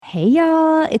Hey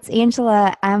y'all, it's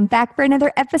Angela. I'm back for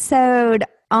another episode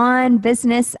on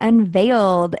Business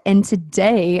Unveiled. And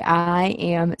today I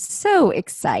am so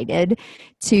excited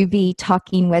to be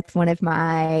talking with one of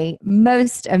my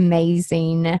most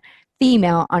amazing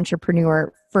female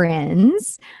entrepreneur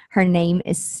friends. Her name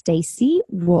is Stacy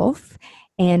Wolf.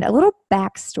 And a little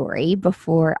backstory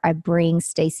before I bring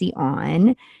Stacy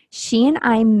on. She and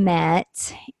I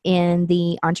met in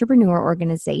the entrepreneur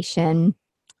organization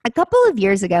a couple of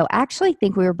years ago. I actually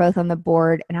think we were both on the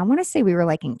board, and I want to say we were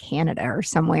like in Canada or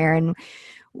somewhere. And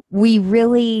we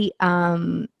really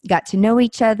got to know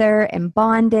each other and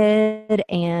bonded.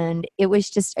 And it was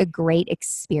just a great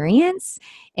experience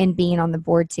in being on the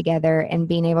board together and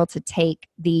being able to take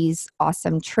these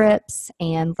awesome trips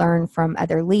and learn from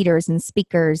other leaders and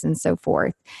speakers and so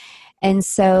forth. And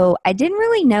so I didn't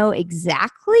really know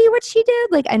exactly what she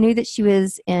did. Like, I knew that she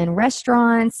was in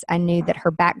restaurants. I knew that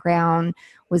her background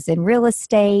was in real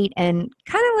estate, and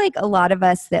kind of like a lot of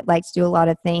us that like to do a lot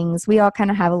of things, we all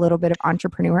kind of have a little bit of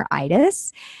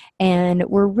entrepreneur-itis, and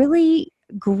we're really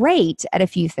great at a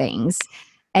few things.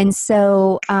 And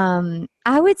so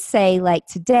I would say, like,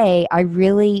 today, I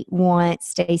really want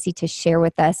Stacy to share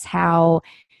with us how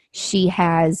she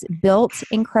has built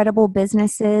incredible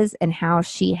businesses and how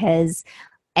she has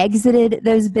exited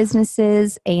those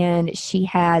businesses, and she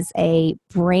has a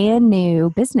brand new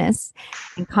business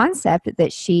and concept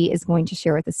that she is going to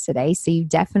share with us today. So you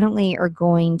definitely are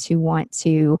going to want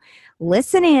to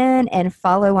listen in and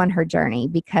follow on her journey,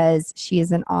 because she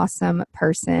is an awesome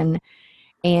person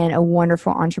and a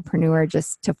wonderful entrepreneur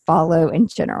just to follow in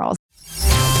general.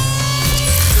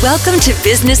 Welcome to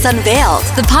Business Unveiled,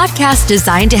 the podcast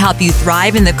designed to help you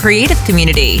thrive in the creative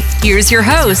community. Here's your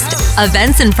host,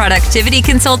 events and productivity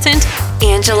consultant,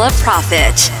 Angela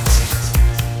Profit.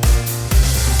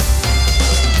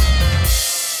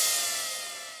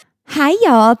 Hi,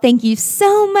 y'all. Thank you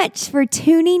so much for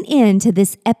tuning in to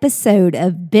this episode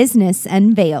of Business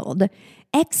Unveiled.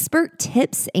 Expert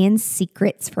tips and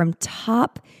secrets from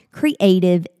top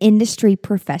creative industry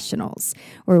professionals,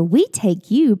 where we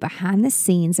take you behind the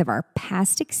scenes of our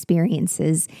past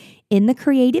experiences in the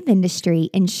creative industry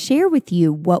and share with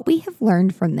you what we have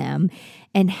learned from them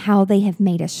and how they have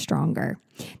made us stronger.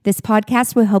 This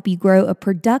podcast will help you grow a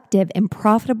productive and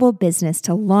profitable business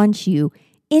to launch you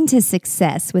into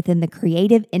success within the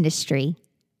creative industry.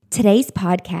 Today's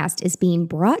podcast is being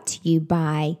brought to you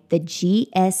by the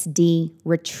GSD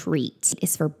Retreat.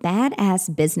 It's for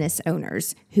badass business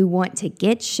owners who want to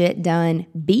get shit done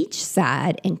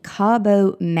beachside in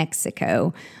Cabo,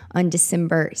 Mexico on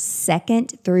December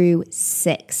 2nd through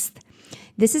 6th.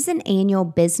 This is an annual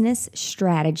business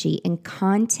strategy and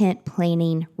content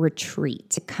planning retreat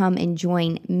to come and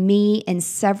join me and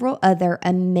several other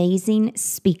amazing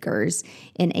speakers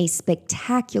in a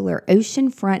spectacular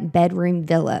oceanfront bedroom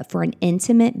villa for an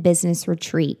intimate business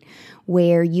retreat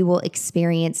where you will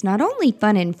experience not only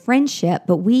fun and friendship,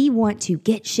 but we want to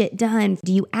get shit done.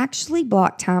 Do you actually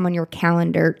block time on your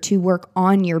calendar to work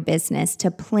on your business, to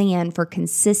plan for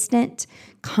consistent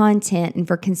content and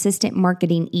for consistent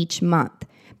marketing each month?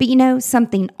 But you know,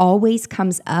 something always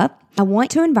comes up. I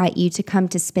want to invite you to come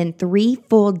to spend 3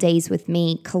 full days with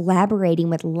me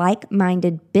collaborating with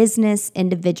like-minded business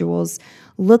individuals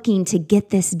looking to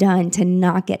get this done, to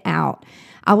knock it out.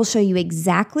 I will show you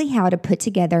exactly how to put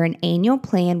together an annual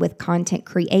plan with content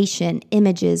creation,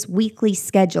 images, weekly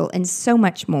schedule, and so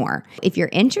much more. If you're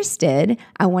interested,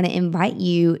 I want to invite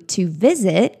you to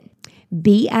visit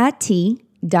bit.ly/GSD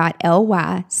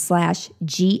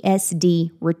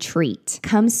retreat.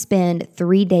 Come spend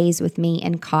 3 days with me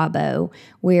in Cabo,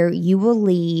 where you will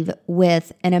leave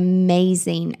with an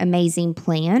amazing, amazing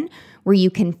plan where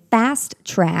you can fast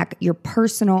track your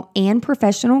personal and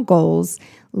professional goals,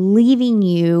 leaving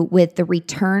you with the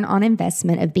return on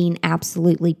investment of being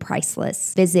absolutely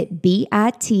priceless. Visit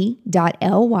bit.ly/GSD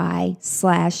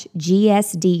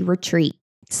retreat.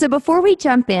 So before we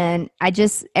jump in,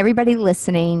 everybody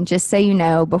listening, just so you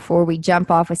know, before we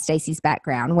jump off with Stacy's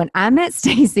background, when I met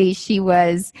Stacy, she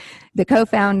was the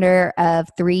co-founder of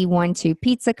 312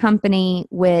 Pizza Company,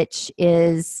 which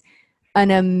is an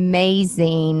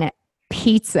amazing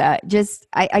pizza. Just,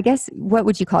 I guess, what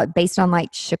would you call it? Based on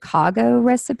like Chicago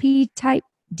recipe type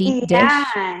deep dish?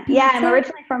 Yeah, I'm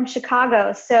originally from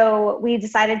Chicago, so we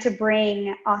decided to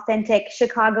bring authentic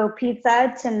Chicago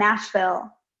pizza to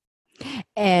Nashville.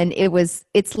 And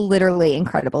it's literally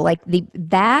incredible. Like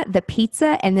the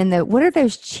pizza, and then what are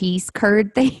those cheese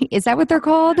curd thing? Is that what they're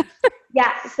called?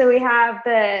 Yeah, so we have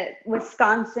the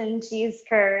Wisconsin cheese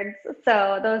curds.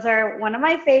 So those are one of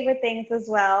my favorite things as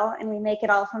well, and we make it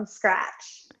all from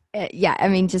scratch. Yeah, I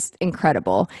mean, just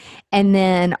incredible. And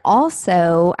then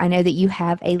also, I know that you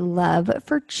have a love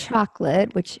for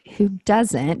chocolate, which who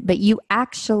doesn't, but you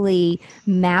actually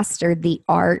mastered the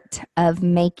art of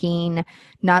making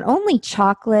not only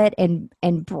chocolate and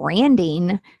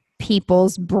branding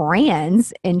people's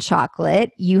brands in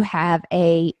chocolate, you have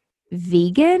a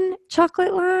vegan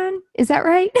chocolate line. Is that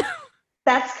right?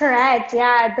 That's correct.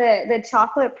 Yeah, the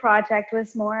chocolate project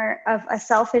was more of a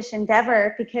selfish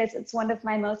endeavor because it's one of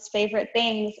my most favorite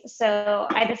things. So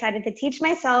I decided to teach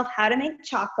myself how to make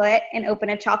chocolate and open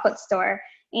a chocolate store.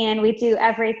 And we do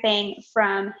everything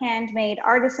from handmade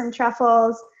artisan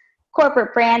truffles,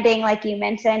 corporate branding, like you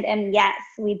mentioned, and yes,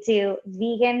 we do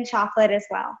vegan chocolate as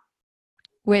well.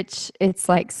 Which it's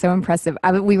like so impressive.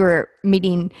 We were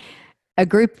meeting a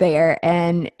group there,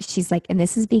 and she's like, and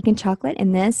this is vegan chocolate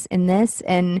and this and this.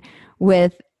 And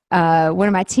with one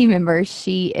of my team members,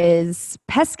 she is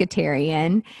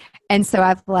pescatarian. And so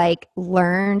I've like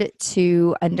learned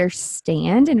to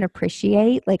understand and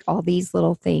appreciate like all these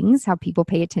little things, how people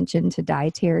pay attention to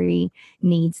dietary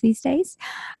needs these days.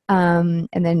 And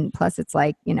then plus it's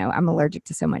like, I'm allergic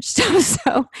to so much stuff.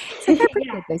 So it's like I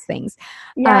appreciate those things.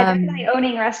 Yeah, definitely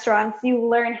owning restaurants, you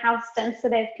learn how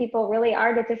sensitive people really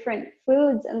are to different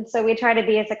foods. And so we try to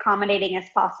be as accommodating as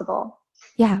possible.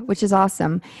 Yeah, which is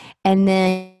awesome. And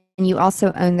then you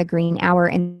also own the Green Hour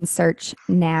and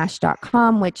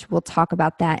searchnash.com, which we'll talk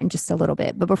about that in just a little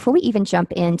bit. But before we even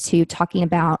jump into talking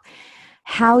about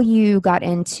how you got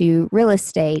into real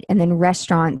estate and then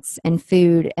restaurants and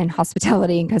food and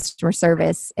hospitality and customer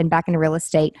service and back into real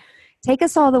estate, take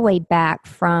us all the way back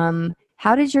from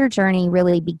how did your journey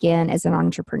really begin as an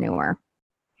entrepreneur?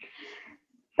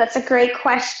 That's a great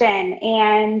question.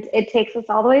 And it takes us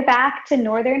all the way back to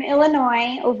Northern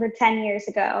Illinois over 10 years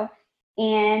ago.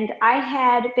 And I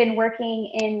had been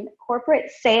working in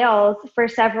corporate sales for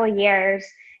several years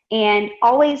and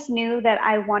always knew that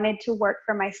I wanted to work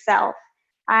for myself.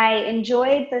 I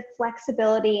enjoyed the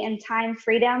flexibility and time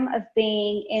freedom of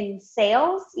being in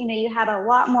sales. You had a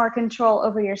lot more control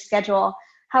over your schedule.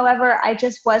 However, I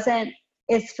just wasn't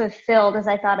as fulfilled as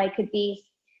I thought I could be.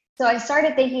 So I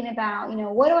started thinking about,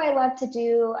 what do I love to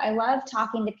do? I love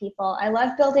talking to people. I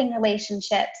love building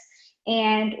relationships.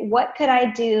 And what could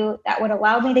I do that would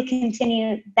allow me to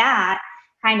continue that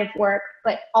kind of work,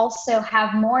 but also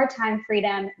have more time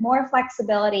freedom, more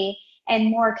flexibility, and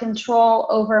more control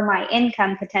over my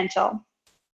income potential?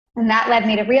 And that led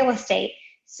me to real estate.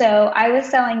 So I was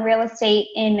selling real estate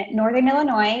in Northern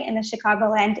Illinois in the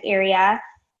Chicagoland area.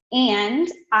 And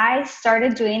I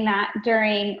started doing that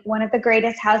during one of the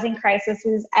greatest housing crises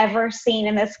we've ever seen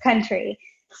in this country.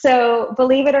 So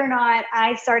believe it or not,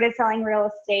 I started selling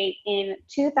real estate in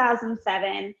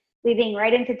 2007, leading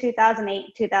right into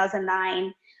 2008,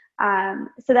 2009.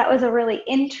 So that was a really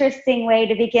interesting way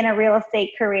to begin a real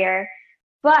estate career.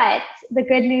 But the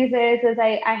good news is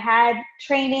I had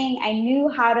training. I knew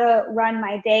how to run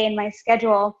my day and my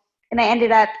schedule. And I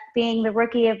ended up being the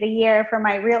rookie of the year for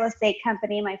my real estate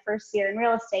company, my first year in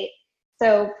real estate.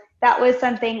 So that was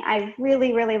something I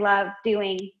really, really loved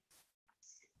doing.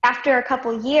 After a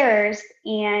couple years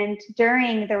and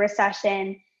during the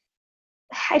recession,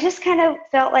 I just kind of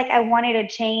felt like I wanted to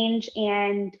change.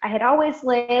 And I had always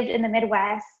lived in the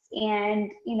Midwest,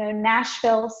 and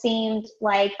Nashville seemed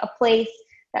like a place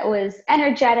that was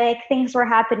energetic. Things were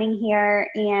happening here,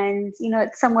 and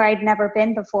it's somewhere I'd never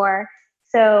been before.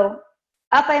 So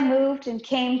up I moved and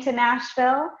came to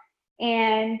Nashville,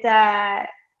 and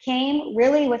came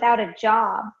really without a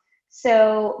job.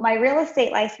 So my real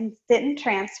estate license didn't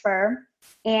transfer,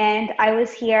 and I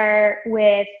was here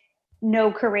with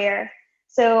no career.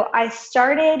 So I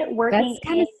started working. That's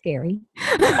kind of scary.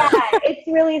 Yeah, it's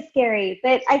really scary,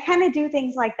 but I kind of do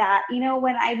things like that.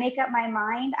 When I make up my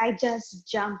mind, I just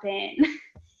jump in.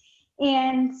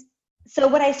 And so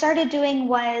what I started doing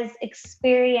was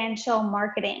experiential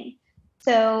marketing.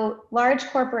 So large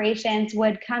corporations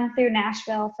would come through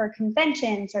Nashville for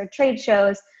conventions or trade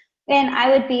shows, and I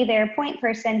would be their point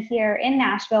person here in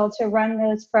Nashville to run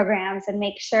those programs and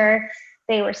make sure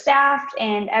they were staffed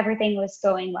and everything was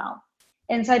going well.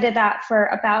 And so I did that for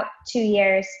about 2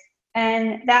 years.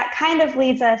 And that kind of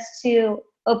leads us to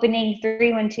opening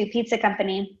 312 Pizza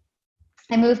Company.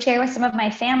 I moved here with some of my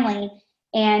family,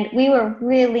 and we were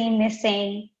really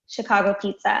missing Chicago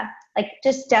pizza, like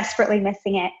just desperately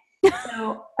missing it.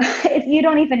 So you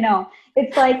don't even know.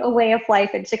 It's like a way of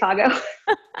life in Chicago.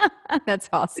 That's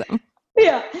awesome.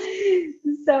 Yeah.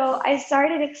 So I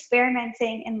started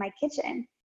experimenting in my kitchen,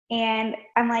 and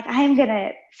I'm like, I'm going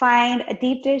to find a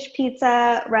deep dish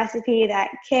pizza recipe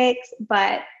that kicks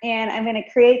butt, and I'm going to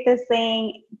create this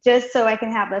thing just so I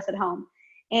can have this at home.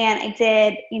 And I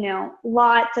did,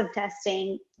 lots of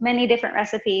testing, many different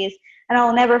recipes. And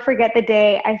I'll never forget the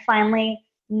day I finally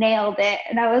nailed it.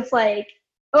 And I was like,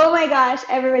 oh my gosh,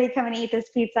 everybody come and eat this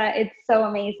pizza. It's so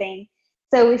amazing.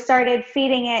 So we started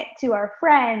feeding it to our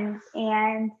friends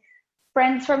and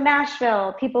friends from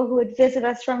Nashville, people who would visit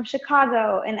us from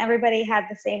Chicago, and everybody had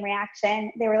the same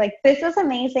reaction. They were like, this is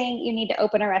amazing. You need to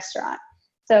open a restaurant.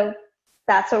 So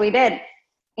that's what we did.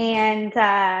 And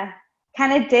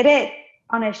kind of did it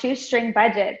on a shoestring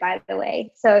budget, by the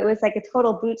way. So it was like a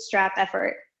total bootstrap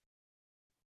effort.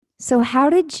 So how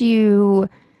did you,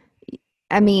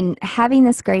 having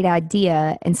this great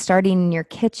idea and starting in your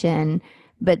kitchen,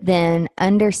 but then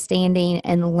understanding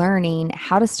and learning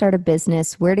how to start a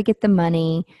business, where to get the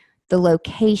money, the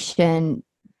location,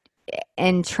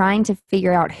 and trying to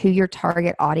figure out who your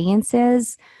target audience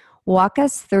is. Walk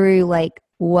us through, like,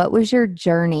 what was your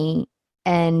journey,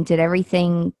 and did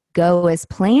everything go as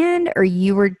planned, or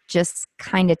you were just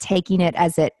kind of taking it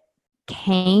as it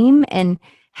came? And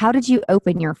how did you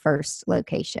open your first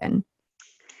location?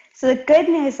 So the good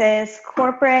news is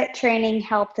corporate training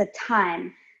helped a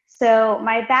ton. So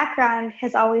my background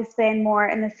has always been more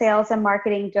in the sales and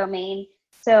marketing domain.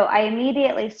 So I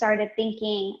immediately started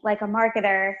thinking like a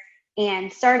marketer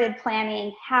and started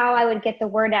planning how I would get the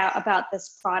word out about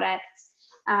this product.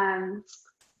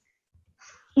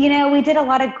 We did a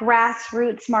lot of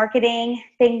grassroots marketing.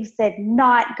 Things did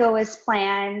not go as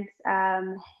planned.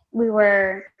 We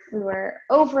were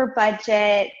over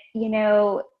budget.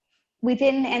 We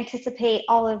didn't anticipate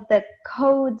all of the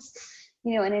codes,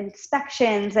 and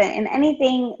inspections and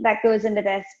anything that goes into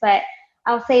this. But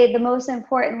I'll say the most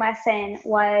important lesson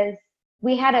was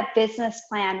we had a business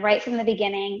plan right from the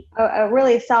beginning, a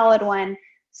really solid one.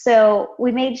 So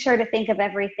we made sure to think of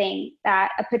everything that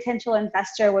a potential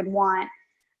investor would want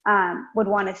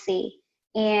to see.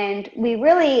 And we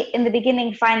really, in the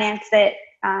beginning, financed it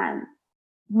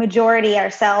majority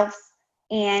ourselves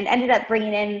and ended up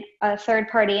bringing in a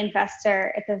third-party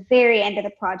investor at the very end of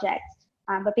the project.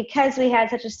 But because we had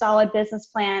such a solid business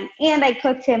plan and I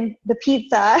cooked him the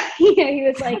pizza, he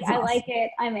was like, I like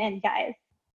it, I'm in, guys.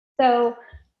 So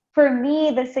for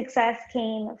me, the success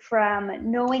came from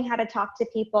knowing how to talk to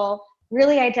people,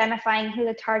 really identifying who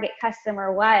the target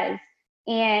customer was.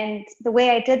 And the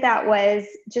way I did that was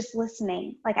just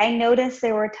listening. Like, I noticed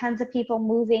there were tons of people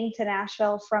moving to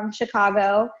Nashville from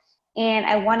Chicago, and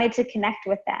I wanted to connect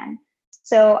with them.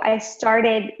 So I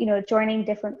started, joining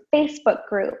different Facebook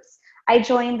groups. I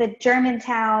joined the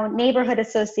Germantown Neighborhood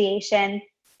Association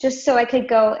just so I could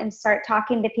go and start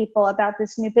talking to people about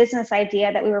this new business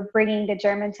idea that we were bringing to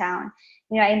Germantown.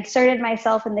 I inserted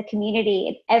myself in the community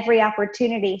at every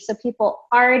opportunity, so people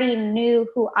already knew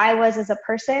who I was as a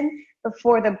person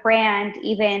before the brand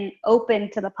even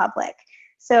opened to the public.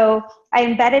 So I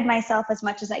embedded myself as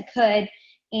much as I could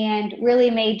and really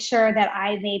made sure that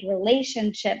I made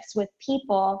relationships with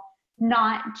people,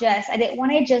 I didn't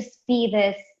want to just be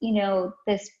this,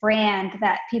 this brand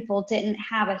that people didn't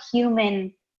have a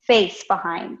human face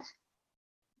behind.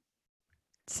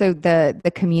 So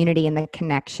the community and the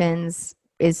connections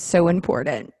is so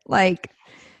important. Like,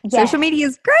 yes. Social media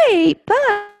is great,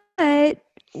 but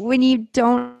when you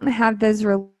don't have those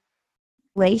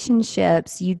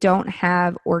relationships, you don't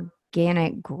have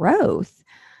organic growth.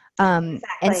 Exactly.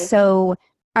 And so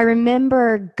I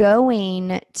remember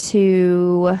going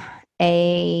to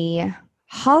a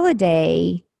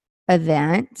holiday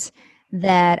event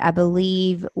that I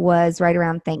believe was right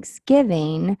around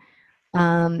Thanksgiving.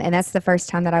 And that's the first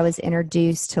time that I was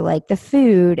introduced to like the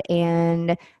food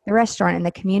and the restaurant and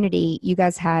the community. You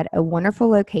guys had a wonderful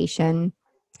location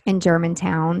in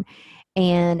Germantown,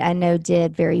 and I know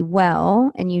did very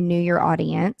well, and you knew your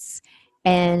audience.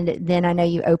 And then I know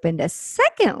you opened a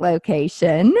second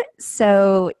location.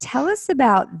 So tell us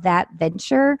about that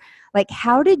venture. Like,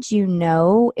 how did you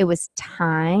know it was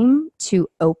time to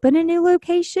open a new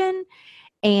location?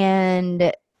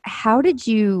 And how did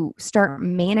you start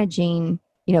managing,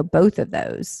 both of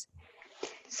those?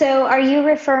 So are you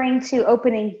referring to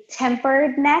opening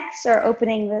Tempered next, or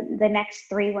opening the next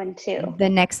 312? The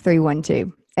next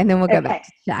 312. And then we'll go back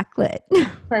to chocolate.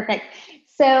 Perfect.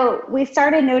 So we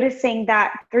started noticing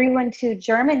that 312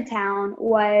 Germantown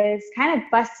was kind of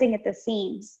busting at the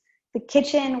seams. The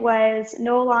kitchen was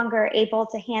no longer able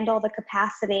to handle the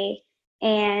capacity,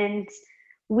 and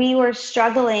we were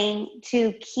struggling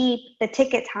to keep the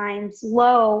ticket times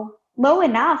low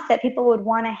enough that people would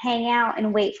want to hang out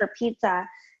and wait for pizza.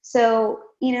 So,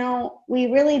 we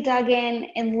really dug in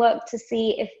and looked to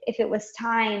see if it was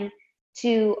time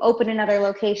to open another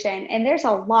location. And there's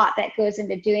a lot that goes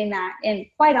into doing that. And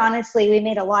quite honestly, we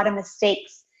made a lot of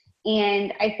mistakes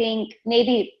And I think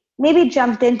maybe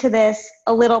jumped into this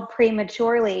a little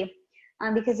prematurely,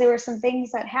 because there were some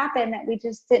things that happened that we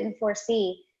just didn't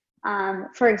foresee.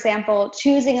 For example,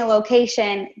 choosing a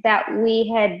location that we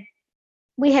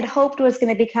had hoped was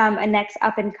going to become a next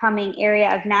up and coming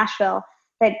area of Nashville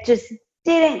that just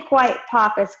didn't quite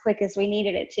pop as quick as we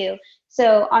needed it to.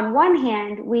 So on one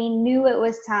hand, we knew it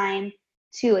was time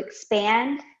to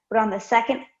expand, but on the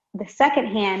second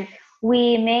hand,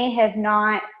 we may have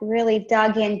not really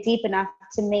dug in deep enough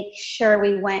to make sure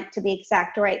we went to the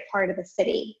exact right part of the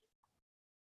city.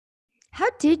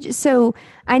 So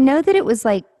I know that it was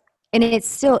like, and it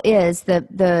still is,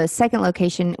 the second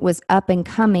location was up and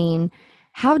coming.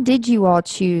 How did you all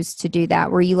choose to do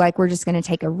that? Were you like, we're just going to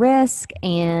take a risk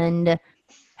and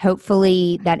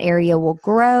hopefully that area will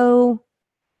grow?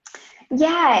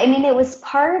 Yeah, I mean, it was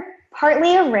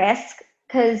partly a risk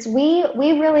because we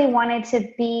really wanted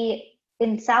to be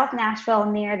in South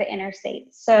Nashville near the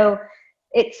interstate. So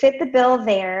it fit the bill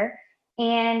there.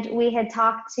 And we had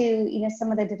talked to,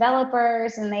 some of the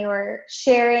developers, and they were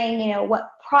sharing, what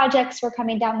projects were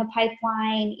coming down the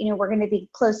pipeline. We're going to be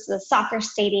close to the soccer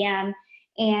stadium.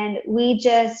 And we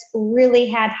just really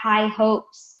had high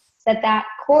hopes that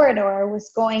corridor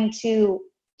was going to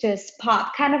just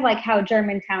pop, kind of like how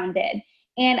Germantown did.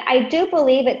 And I do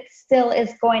believe it still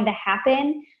is going to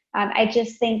happen. I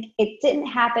just think it didn't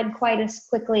happen quite as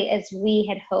quickly as we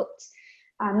had hoped.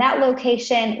 That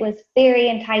location was very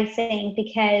enticing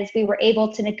because we were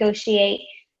able to negotiate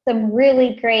some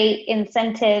really great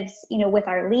incentives, with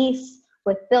our lease,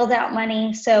 with build out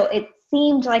money. So it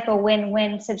seemed like a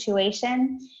win-win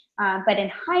situation. But in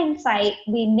hindsight,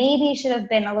 we maybe should have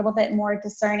been a little bit more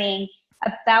discerning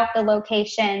about the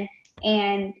location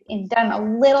and done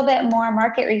a little bit more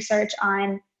market research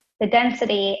on the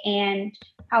density and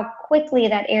how quickly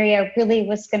that area really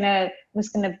was gonna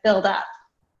build up.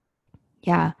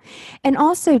 Yeah. And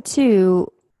also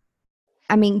too,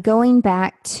 I mean, going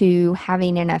back to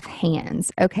having enough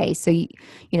hands. Okay. So,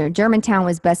 Germantown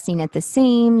was busting at the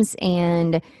seams,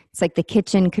 and it's like the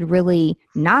kitchen could really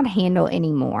not handle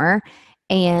anymore.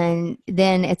 And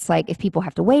then it's like, if people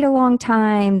have to wait a long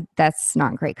time, that's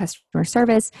not great customer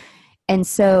service. And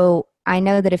so I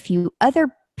know that a few other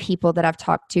people that I've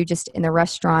talked to just in the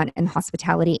restaurant and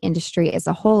hospitality industry as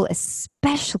a whole,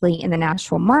 especially in the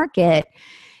Nashville market,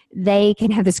 they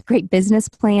can have this great business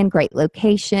plan, great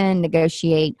location,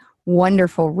 negotiate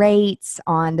wonderful rates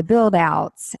on the build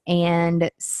outs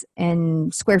and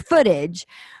square footage.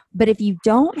 But if you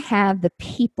don't have the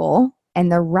people and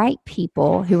the right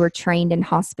people who are trained in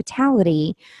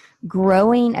hospitality,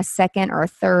 growing a second or a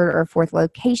third or a fourth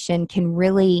location can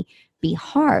really be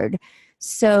hard.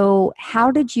 So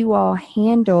how did you all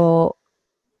handle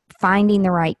finding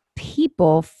the right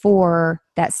people for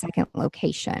that second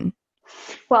location?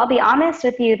 Well, I'll be honest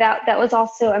with you, that was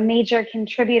also a major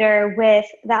contributor with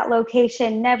that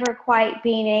location never quite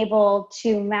being able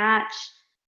to match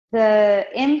the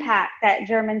impact that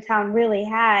Germantown really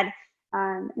had.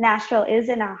 Nashville is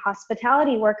in a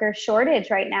hospitality worker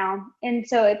shortage right now. And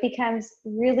so it becomes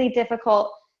really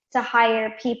difficult to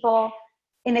hire people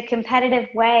in a competitive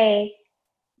way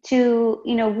to,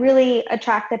 really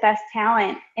attract the best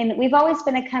talent. And we've always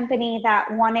been a company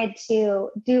that wanted to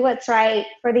do what's right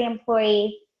for the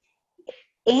employee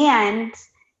and,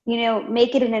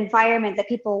 make it an environment that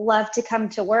people love to come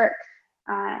to work.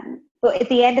 But at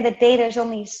the end of the day, there's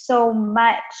only so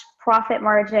much profit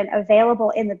margin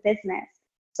available in the business.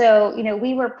 So,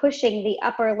 we were pushing the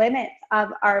upper limits of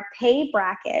our pay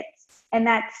brackets, and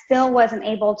that still wasn't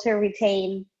able to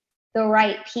retain the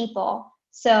right people.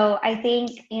 So I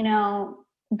think,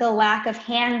 the lack of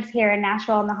hands here in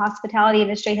Nashville in the hospitality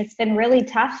industry has been really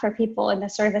tough for people in the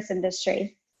service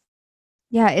industry.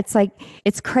 Yeah,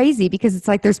 it's crazy because it's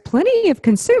like there's plenty of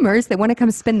consumers that want to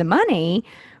come spend the money,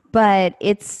 but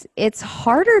it's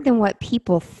harder than what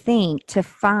people think to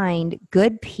find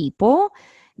good people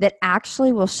that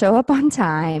actually will show up on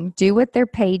time, do what they're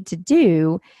paid to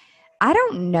do. I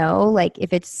don't know, like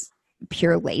if it's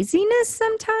pure laziness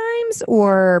sometimes,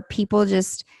 or people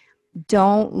just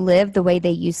don't live the way they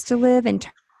used to live in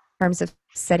terms of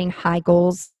setting high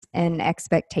goals and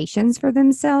expectations for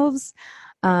themselves.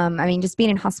 I mean, just being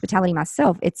in hospitality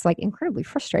myself, it's like incredibly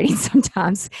frustrating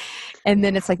sometimes. And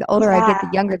then it's like the older I get,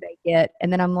 the younger they get.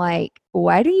 And then I'm like,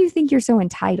 why do you think you're so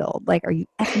entitled? Like, are you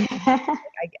effing?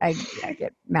 I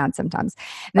get mad sometimes.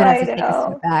 And then I have to take a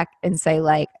step back and say,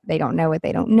 like, they don't know what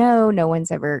they don't know. No one's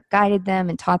ever guided them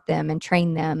and taught them and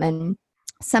trained them. And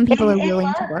some people are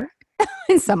willing to work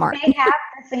and some aren't. They have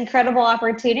this incredible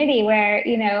opportunity where,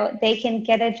 they can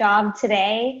get a job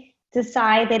today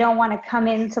decide they don't want to come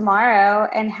in tomorrow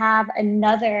and have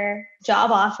another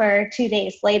job offer 2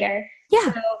 days later.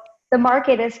 Yeah. So the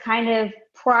market is kind of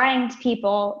primed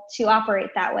people to operate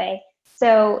that way.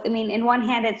 So, I mean, in one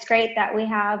hand, it's great that we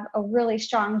have a really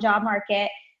strong job market.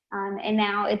 And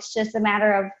now it's just a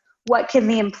matter of what can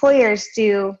the employers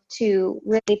do to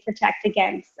really protect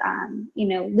against,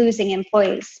 losing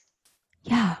employees.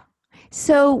 Yeah.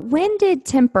 So when did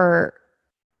Temper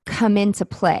come into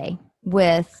play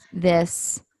with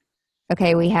this?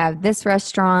 Okay, we have this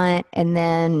restaurant, and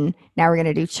then now we're going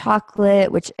to do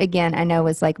chocolate, which again, I know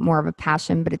is like more of a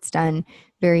passion, but it's done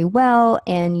very well.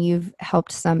 And you've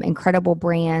helped some incredible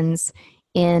brands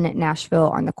in Nashville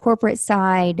on the corporate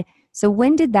side. So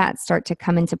when did that start to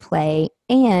come into play,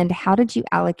 and how did you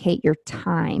allocate your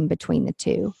time between the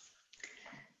two?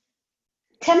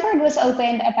 Tempered was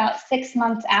opened about 6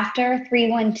 months after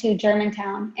 312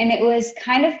 Germantown, and it was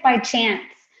kind of by chance.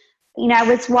 I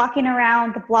was walking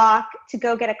around the block to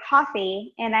go get a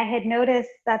coffee, and I had noticed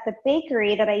that the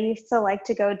bakery that I used to like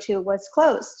to go to was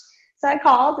closed. So I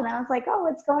called and I was like, "Oh,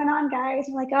 what's going on, guys?"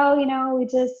 I'm like, "Oh,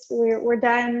 we're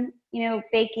done,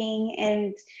 baking,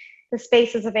 and the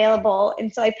space is available."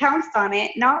 And so I pounced on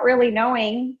it, not really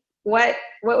knowing what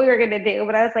we were going to do,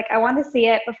 but I was like, I want to see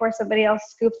it before somebody else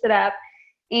scoops it up.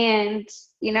 And,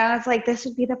 I was like, this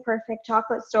would be the perfect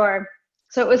chocolate store.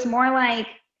 So it was more like,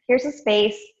 here's a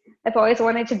space. I've always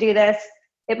wanted to do this.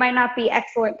 It might not be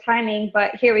excellent timing,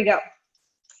 but here we go.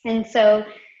 And so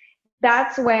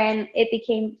that's when it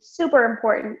became super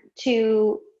important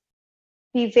to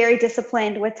be very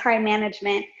disciplined with time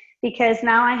management, because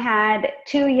now I had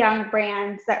 2 young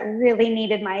brands that really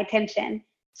needed my attention.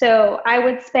 So I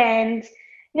would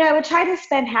try to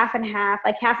spend half and half,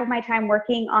 like half of my time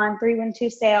working on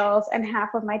 312 sales and half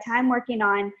of my time working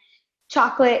on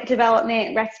chocolate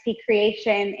development, recipe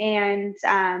creation, and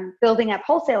building up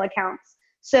wholesale accounts.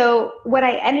 So what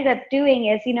I ended up doing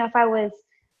is, if I was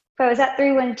at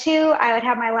 312, I would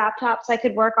have my laptop so I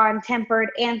could work on Tempered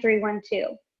and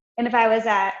 312. And if I was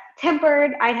at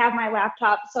Tempered, I'd have my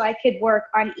laptop so I could work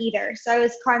on either. So I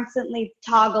was constantly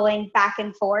toggling back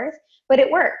and forth, but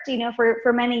it worked.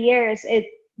 For many years,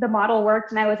 the model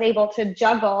worked, and I was able to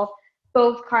juggle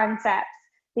both concepts,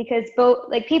 because both,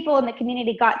 like, people in the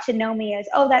community got to know me as,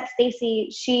 oh, that's Stacy.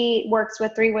 She works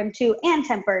with 312 and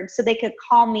Tempered, so they could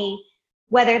call me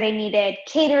whether they needed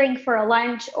catering for a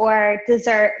lunch or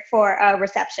dessert for a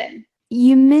reception.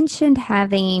 You mentioned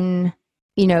having,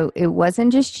 it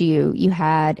wasn't just you. You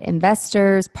had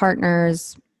investors,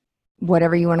 partners,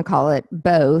 whatever you want to call it,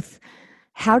 both.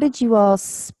 How did you all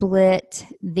split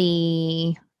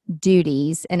the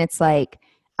duties? And it's like,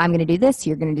 I'm going to do this,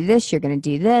 you're going to do this, you're going to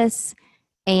do this.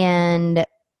 And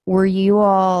were you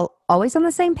all always on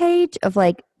the same page of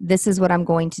like, this is what I'm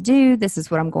going to do, this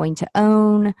is what I'm going to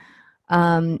own?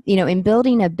 In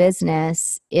building a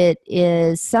business, it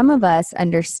is, some of us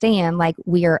understand like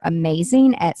we are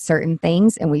amazing at certain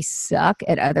things and we suck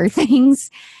at other things.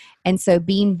 And so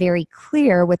being very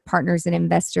clear with partners and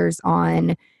investors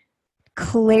on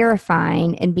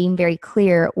clarifying and being very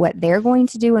clear what they're going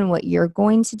to do and what you're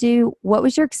going to do. What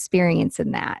was your experience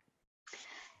in that?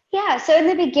 Yeah, so in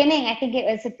the beginning, I think it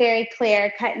was a very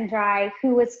clear, cut and dry,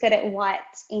 who was good at what.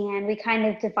 And we kind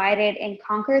of divided and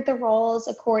conquered the roles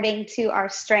according to our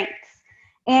strengths.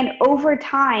 And over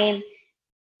time,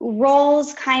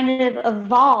 roles kind of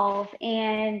evolve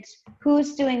and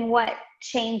who's doing what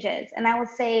changes. And I will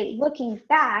say, looking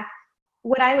back,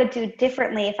 what I would do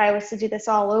differently if I was to do this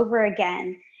all over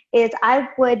again is I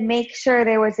would make sure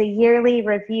there was a yearly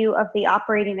review of the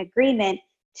operating agreement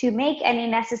to make any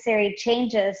necessary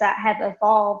changes that have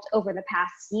evolved over the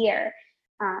past year.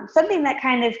 Something that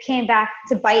kind of came back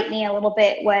to bite me a little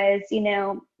bit was,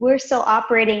 we're still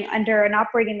operating under an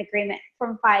operating agreement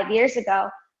from 5 years ago,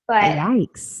 but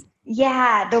yikes.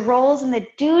 Yeah, the roles and the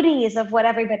duties of what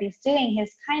everybody's doing has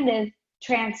kind of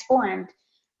transformed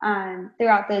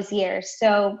throughout those years.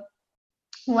 So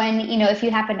when, if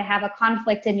you happen to have a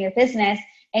conflict in your business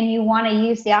and you want to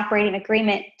use the operating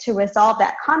agreement to resolve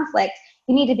that conflict,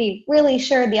 you need to be really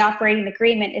sure the operating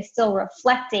agreement is still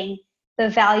reflecting the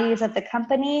values of the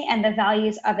company and the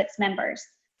values of its members.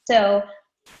 So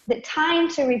the time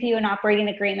to review an operating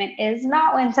agreement is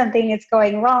not when something is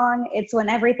going wrong, it's when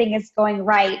everything is going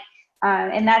right.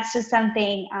 And that's just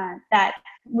something that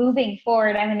moving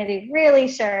forward, I'm going to be really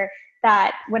sure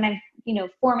that when I'm,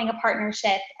 forming a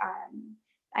partnership,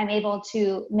 I'm able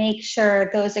to make sure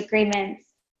those agreements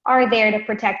are there to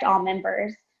protect all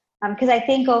members. Because I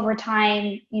think over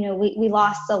time, we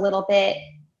lost a little bit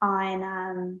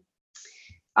on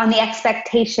the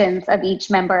expectations of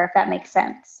each member, if that makes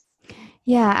sense.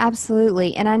 Yeah,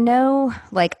 absolutely. And I know,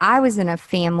 like, I was in a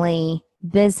family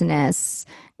business,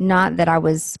 not that I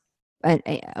was an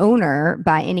owner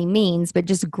by any means, but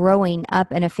just growing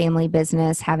up in a family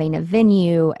business, having a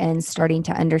venue and starting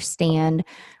to understand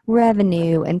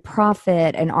revenue and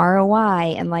profit and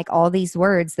ROI and like all these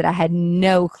words that I had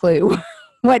no clue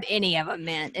what any of them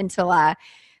meant until I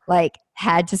like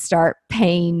had to start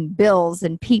paying bills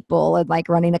and people and like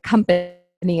running a company.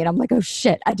 And I'm like, oh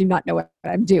shit, I do not know what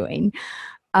I'm doing.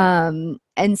 And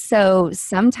so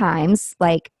sometimes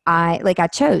I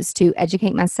chose to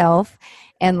educate myself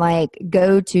and like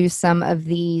go to some of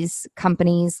these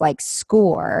companies like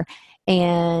Score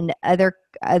and other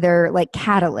like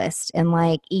Catalyst and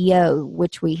like EO,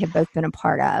 which we have both been a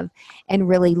part of, and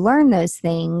really learn those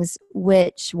things,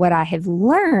 which what I have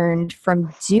learned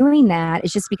from doing that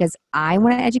is just because I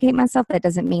want to educate myself. That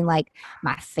doesn't mean like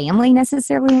my family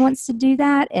necessarily wants to do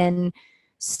that. And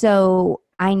so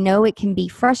I know it can be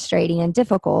frustrating and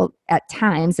difficult at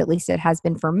times, at least it has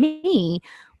been for me,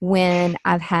 when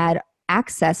I've had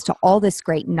access to all this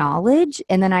great knowledge.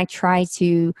 And then I try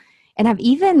to, and I've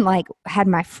even like had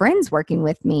my friends working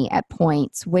with me at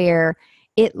points where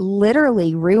it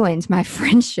literally ruined my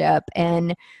friendship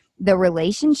and the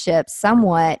relationship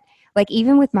somewhat, like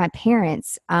even with my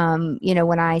parents,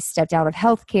 when I stepped out of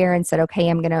healthcare and said, okay,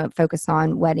 I'm going to focus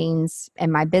on weddings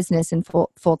and my business and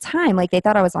full time, like they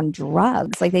thought I was on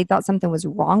drugs. Like they thought something was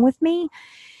wrong with me.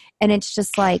 And it's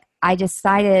just like, I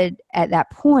decided at that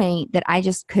point that I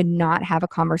just could not have a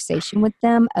conversation with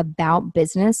them about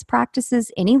business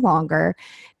practices any longer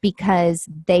because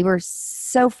they were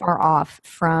so far off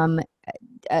from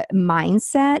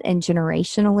mindset and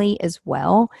generationally as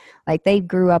well. Like they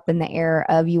grew up in the era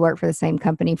of you work for the same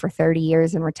company for 30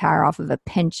 years and retire off of a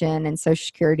pension and social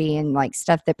security and like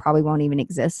stuff that probably won't even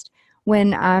exist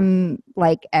when I'm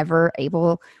like ever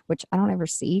able, which I don't ever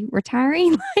see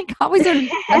retiring. Like always sort of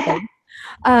nothing.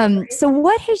 So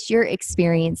what has your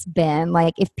experience been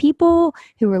like if people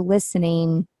who are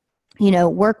listening,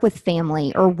 work with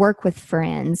family or work with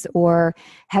friends or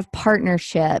have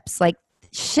partnerships, like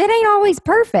shit ain't always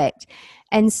perfect.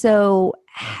 And so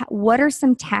what are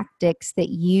some tactics that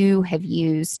you have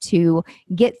used to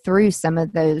get through some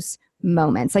of those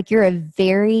moments? Like you're a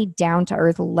very down to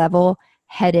earth, level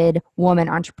headed woman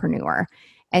entrepreneur.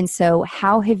 And so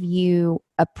how have you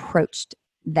approached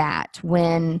that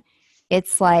when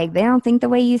it's like they don't think the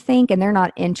way you think and they're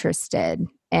not interested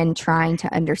in trying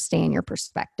to understand your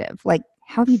perspective? Like,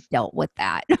 how have you dealt with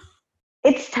that?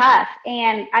 It's tough.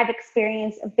 And I've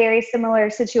experienced a very similar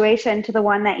situation to the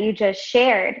one that you just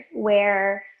shared,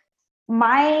 where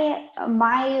my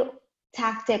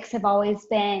tactics have always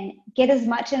been get as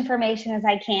much information as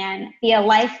I can, be a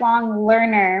lifelong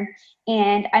learner,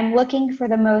 and I'm looking for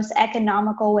the most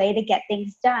economical way to get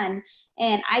things done.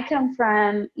 And I come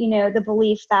from, the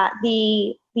belief that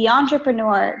the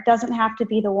entrepreneur doesn't have to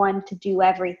be the one to do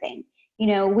everything.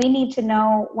 We need to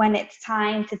know when it's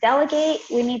time to delegate.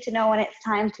 We need to know when it's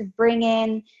time to bring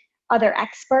in other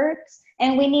experts.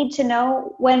 And we need to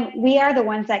know when we are the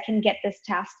ones that can get this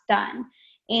task done.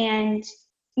 And,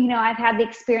 I've had the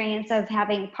experience of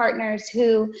having partners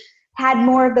who had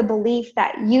more of the belief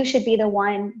that you should be the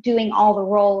one doing all the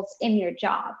roles in your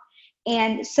job.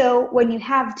 And so when you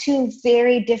have two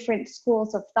very different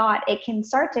schools of thought, it can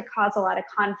start to cause a lot of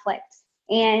conflict.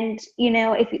 And,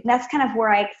 if that's kind of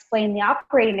where I explain the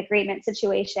operating agreement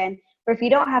situation, where if you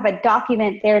don't have a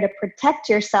document there to protect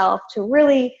yourself, to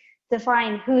really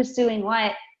define who's doing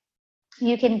what,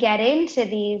 you can get into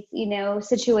these,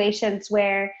 situations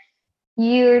where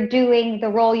you're doing the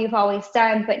role you've always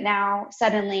done, but now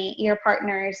suddenly your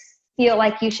partners feel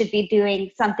like you should be doing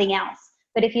something else.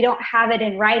 But if you don't have it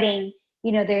in writing,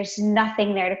 there's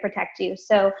nothing there to protect you.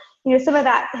 So, some of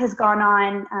that has gone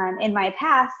on in my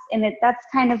past, and that's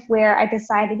kind of where I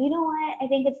decided, what, I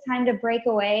think it's time to break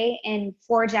away and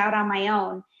forge out on my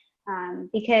own,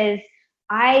 because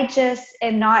I just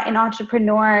am not an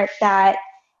entrepreneur that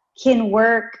can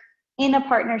work in a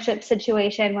partnership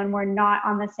situation when we're not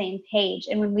on the same page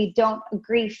and when we don't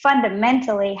agree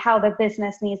fundamentally how the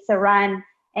business needs to run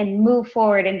and move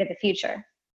forward into the future.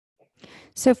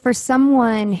 So for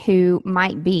someone who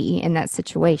might be in that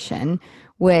situation,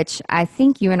 which I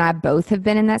think you and I both have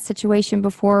been in that situation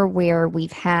before, where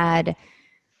we've had,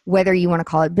 whether you want to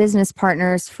call it business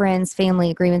partners, friends,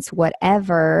 family agreements,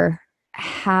 whatever,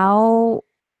 how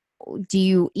do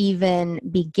you even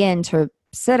begin to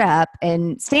sit up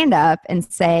and stand up and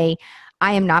say,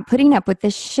 I am not putting up with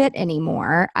this shit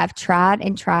anymore. I've tried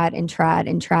and tried and tried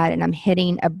and tried, and I'm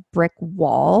hitting a brick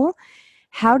wall.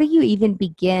 How do you even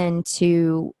begin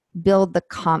to build the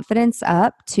confidence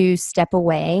up to step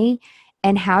away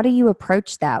And how do you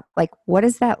approach that? Like, what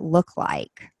does that look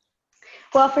like?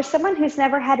 Well, for someone who's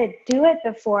never had to do it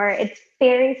before, it's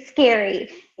very scary.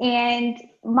 And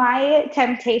my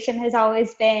temptation has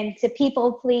always been to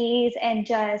people please and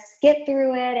just get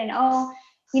through it. And,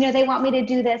 they want me to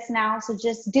do this now, so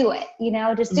just do it,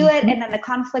 just do it. And then the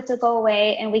conflict will go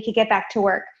away and we could get back to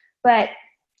work. But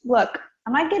look,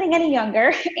 I'm not getting any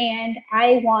younger, and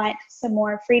I want some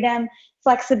more freedom,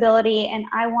 flexibility, and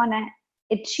I want to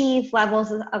achieve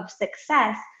levels of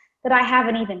success that I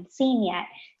haven't even seen yet.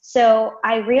 So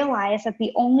I realized that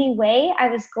the only way I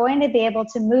was going to be able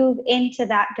to move into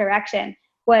that direction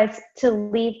was to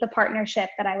leave the partnership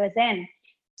that I was in.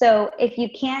 So if you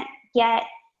can't get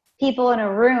people in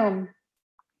a room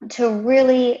to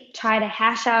really try to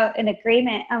hash out an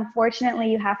agreement,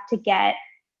 unfortunately, you have to get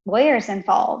lawyers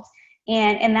involved.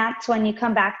 And that's when you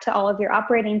come back to all of your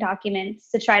operating documents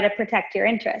to try to protect your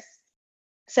interests.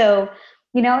 So,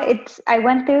 I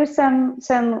went through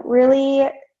some really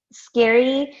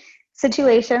scary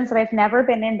situations that I've never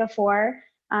been in before.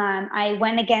 I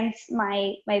went against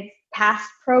my past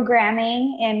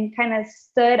programming and kind of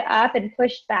stood up and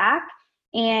pushed back.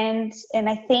 And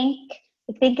I think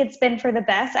it's been for the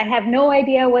best. I have no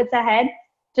idea what's ahead,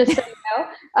 just so you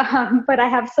know. But I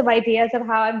have some ideas of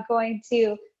how I'm going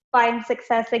to find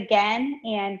success again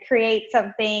and create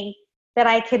something that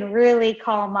I can really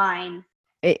call mine.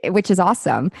 Which is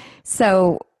awesome.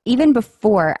 So even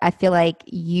before, I feel like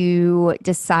you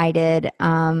decided,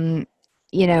 my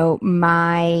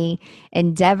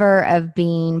endeavor of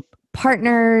being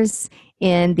partners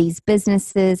in these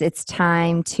businesses, it's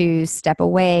time to step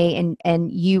away,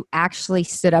 and you actually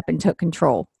stood up and took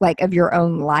control, like, of your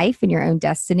own life and your own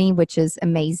destiny, which is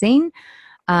amazing.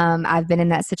 I've been in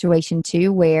that situation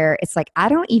too, where it's like, I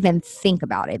don't even think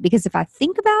about it, because if I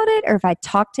think about it or if I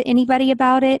talk to anybody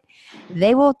about it,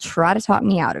 they will try to talk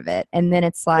me out of it. And then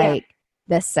it's like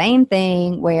the same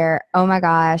thing where, oh my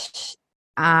gosh,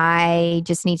 I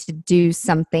just need to do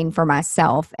something for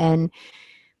myself. And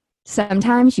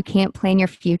sometimes you can't plan your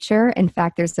future. In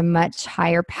fact, there's a much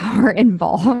higher power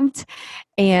involved.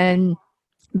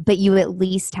 But you at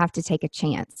least have to take a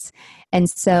chance. And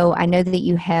so I know that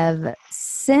you have,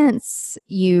 since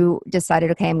you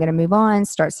decided, okay, I'm going to move on,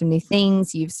 start some new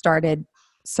things, you've started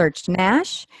Search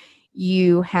Nash.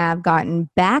 You have gotten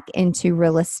back into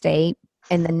real estate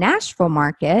in the Nashville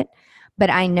market, but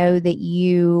I know that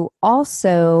you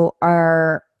also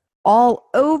are all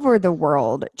over the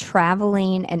world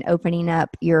traveling and opening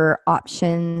up your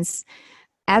options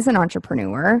as an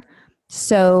entrepreneur.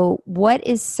 So what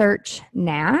is Search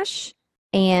Nash?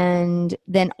 And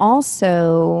then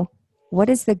also, what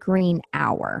is the Green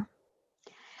Hour?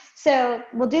 So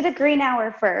we'll do the Green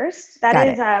Hour first. That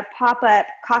is a pop-up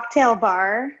cocktail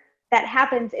bar that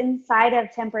happens inside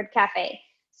of Tempered Cafe.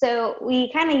 So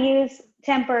we kind of use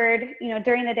Tempered,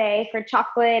 during the day for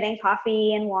chocolate and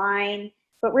coffee and wine,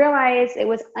 but realized it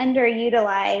was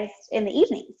underutilized in the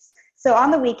evenings. So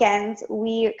on the weekends,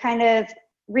 we kind of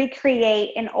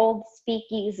recreate an old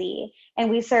speakeasy, and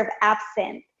we serve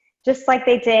absinthe just like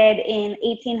they did in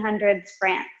 1800s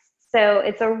France. So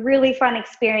it's a really fun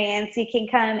experience. You can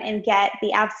come and get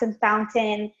the absinthe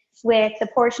fountain with the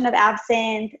portion of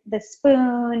absinthe, the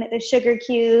spoon, the sugar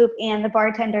cube, and the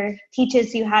bartender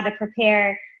teaches you how to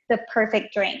prepare the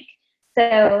perfect drink.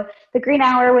 So the Green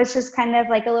Hour was just kind of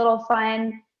like a little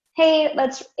fun, hey,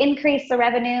 let's increase the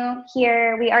revenue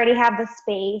here. We already have the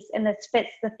space, and this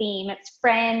fits the theme. It's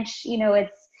French,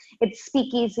 it's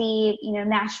speakeasy.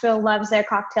 Nashville loves their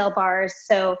cocktail bars.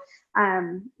 So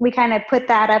we kind of put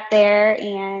that up there,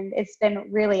 and it's been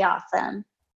really awesome.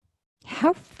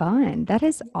 How fun. That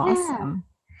is awesome.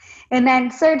 Yeah. And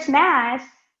then Search Nash,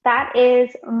 that is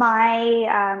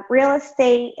my real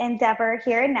estate endeavor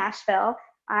here in Nashville.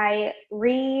 I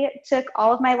retook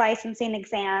all of my licensing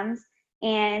exams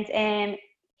and am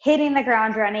hitting the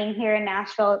ground running here in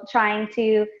Nashville, trying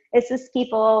to assist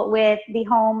people with the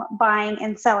home buying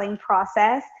and selling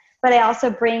process. But I also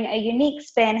bring a unique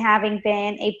spin, having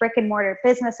been a brick and mortar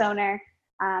business owner.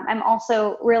 I'm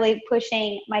also really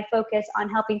pushing my focus on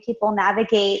helping people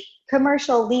navigate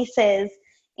commercial leases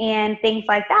and things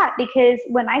like that. Because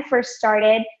when I first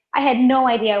started, I had no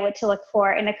idea what to look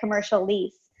for in a commercial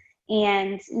lease.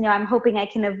 And, I'm hoping I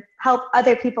can help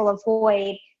other people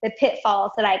avoid the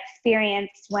pitfalls that I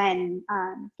experienced when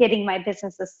getting my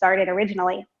businesses started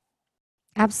originally.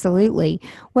 Absolutely.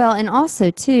 Well, and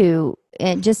also too,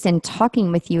 just in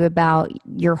talking with you about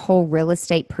your whole real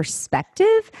estate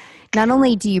perspective, not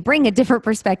only do you bring a different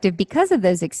perspective because of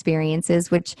those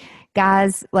experiences, which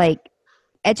guys, like,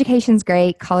 education's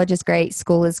great, college is great,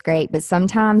 school is great, but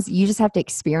sometimes you just have to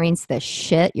experience the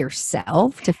shit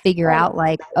yourself to figure out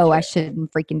like, oh, I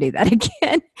shouldn't freaking do that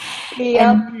again. Yep.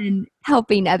 And then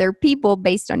helping other people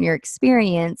based on your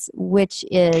experience, which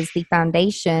is the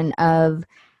foundation of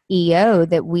EO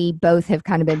that we both have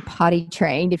kind of been potty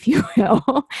trained, if you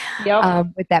will, Yep.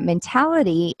 with that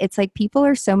mentality. It's like people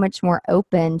are so much more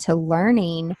open to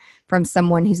learning from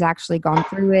someone who's actually gone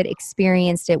through it,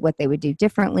 experienced it, what they would do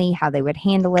differently, how they would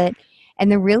handle it. And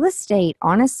the real estate,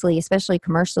 honestly, especially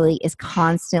commercially, is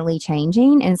constantly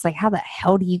changing. And it's like, how the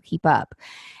hell do you keep up?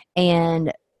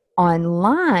 And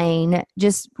online,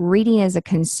 just reading as a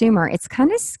consumer, it's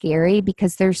kind of scary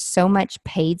because there's so much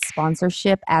paid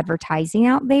sponsorship advertising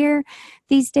out there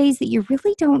these days that you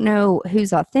really don't know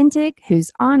who's authentic,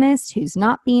 who's honest, who's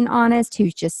not being honest,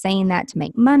 who's just saying that to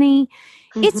make money.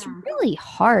 It's really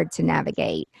hard to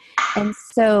navigate. And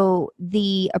so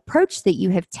the approach that you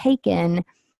have taken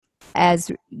as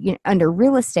under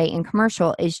real estate and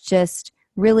commercial is just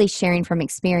really sharing from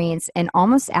experience and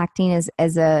almost acting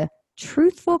as a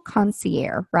truthful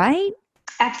concierge, right?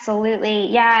 Absolutely.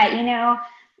 Yeah.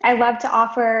 I love to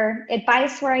offer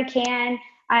advice where I can.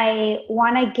 I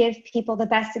want to give people the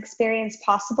best experience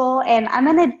possible. And I'm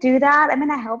going to do that. I'm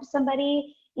going to help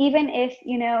somebody, even if,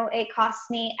 it costs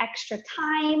me extra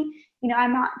time.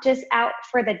 I'm not just out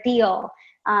for the deal.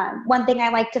 One thing I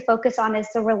like to focus on is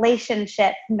the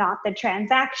relationship, not the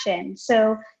transaction.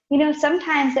 So,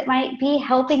 sometimes it might be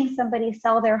helping somebody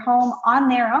sell their home on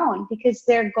their own because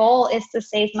their goal is to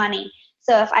save money.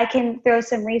 So if I can throw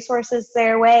some resources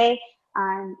their way,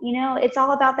 it's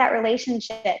all about that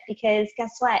relationship, because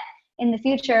guess what? In the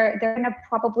future, they're going to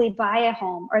probably buy a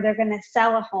home or they're going to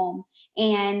sell a home.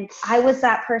 And I was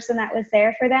that person that was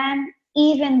there for them,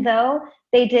 even though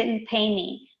they didn't pay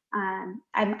me.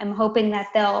 I'm hoping that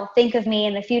they'll think of me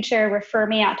in the future, refer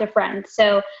me out to friends.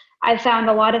 So I've found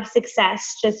a lot of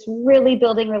success just really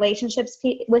building relationships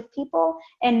with people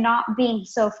and not being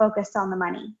so focused on the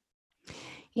money.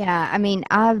 Yeah, I mean,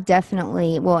 I've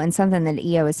definitely, and something that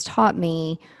EO has taught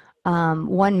me,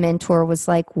 one mentor was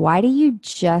like, why do you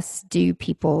just do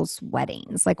people's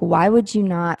weddings? Like, why would you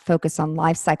not focus on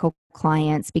life cycle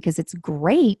clients? Because it's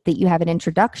great that you have an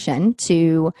introduction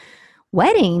to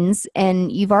weddings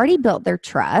and you've already built their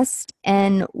trust.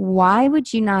 And why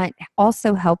would you not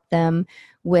also help them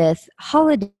with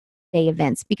holiday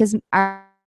events? Because our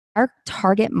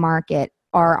target market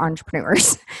are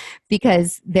entrepreneurs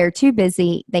because they're too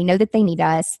busy. They know that they need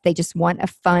us. They just want a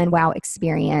fun, wow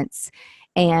experience.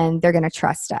 And they're going to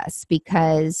trust us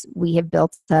because we have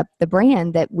built up the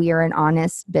brand that we are an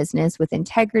honest business with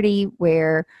integrity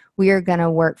where we are going to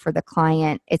work for the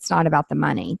client. It's not about the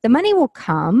money. The money will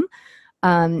come,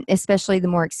 especially the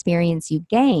more experience you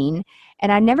gain.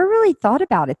 And I never really thought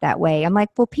about it that way. I'm like,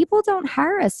 well, people don't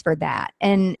hire us for that.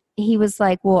 And he was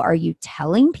like, well, are you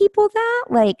telling people that?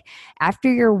 Like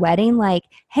after your wedding, like,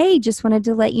 hey, just wanted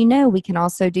to let you know we can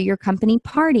also do your company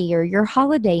party or your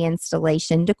holiday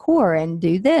installation decor and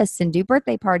do this and do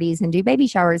birthday parties and do baby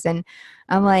showers. And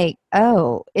I'm like,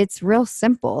 oh, it's real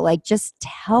simple. Like just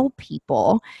tell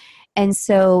people. And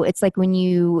so it's like when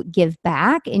you give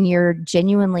back and you're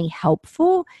genuinely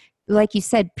helpful, like you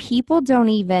said, people don't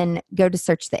even go to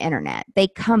search the internet. They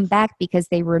come back because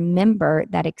they remember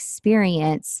that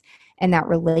experience and that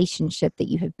relationship that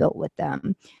you have built with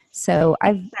them. So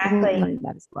I've learned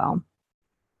that as well.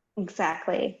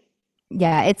 Exactly.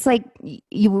 Yeah, it's like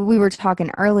we were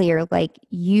talking earlier, like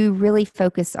you really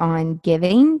focus on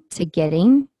giving to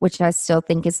getting, which I still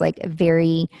think is like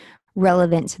very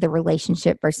relevant to the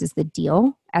relationship versus the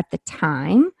deal at the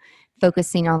time,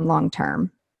 focusing on long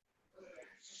term.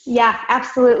 Yeah,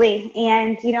 absolutely.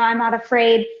 And, I'm not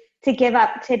afraid to give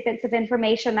up tidbits of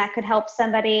information that could help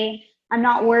somebody. I'm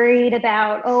not worried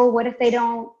about, what if they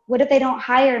don't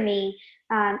hire me?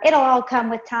 It'll all come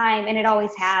with time, and it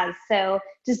always has. So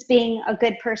just being a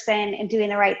good person and doing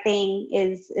the right thing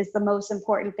is the most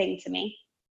important thing to me.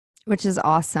 Which is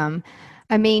awesome.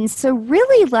 I mean, so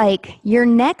really like your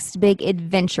next big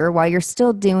adventure while you're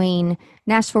still doing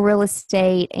Nashville real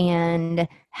estate and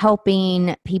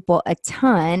helping people a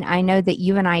ton. I know that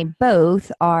you and I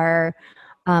both are,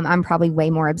 I'm probably way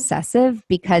more obsessive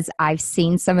because I've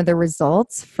seen some of the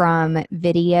results from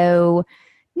video,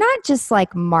 not just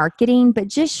like marketing, but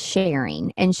just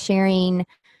sharing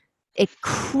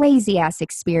crazy ass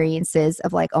experiences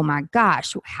of like, oh my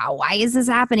gosh, why is this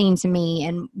happening to me?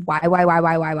 And why?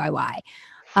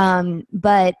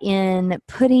 But in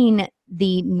putting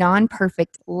the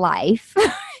non-perfect life,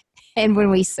 and when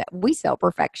we sell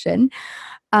perfection,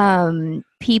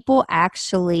 people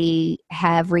actually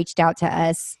have reached out to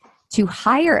us to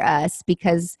hire us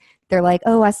because they're like,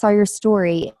 oh, I saw your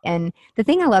story. And the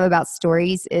thing I love about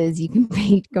stories is you can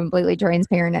be completely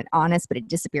transparent and honest, but it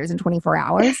disappears in 24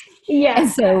 hours. And Yeah.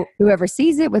 so whoever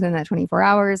sees it within that 24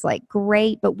 hours, like,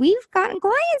 great. But we've gotten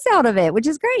clients out of it, which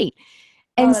is great.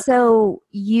 Oh, And so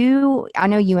I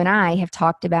know you and I have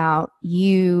talked about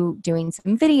you doing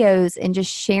some videos and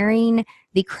just sharing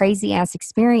the crazy ass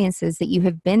experiences that you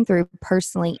have been through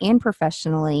personally and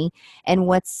professionally, and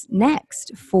what's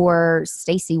next for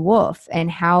Stacey Wolf,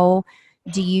 and how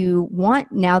do you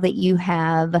want, now that you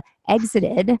have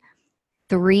exited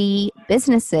 3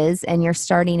 businesses and you're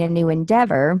starting a new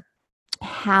endeavor,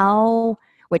 how,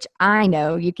 which I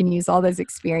know you can use all those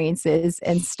experiences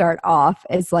and start off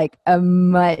as like a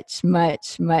much,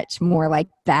 much, much more like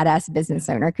badass business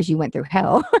owner because you went through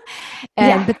hell.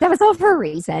 But that was all for a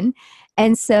reason.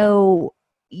 And so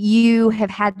you have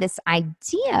had this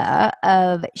idea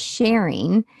of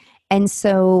sharing. And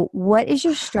so what is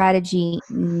your strategy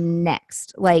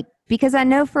next? Like, because I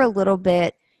know for a little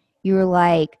bit you were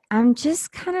like, I'm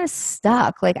just kind of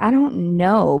stuck. Like, I don't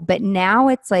know. But now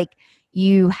it's like,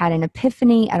 you had an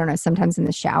epiphany. I don't know, sometimes in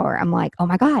the shower, I'm like, oh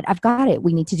my God, I've got it.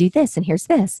 We need to do this. And here's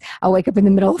this. I'll wake up in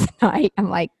the middle of the night. I'm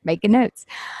like making notes.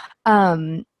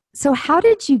 So how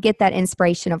did you get that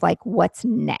inspiration of like, what's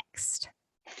next?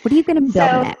 What are you going to build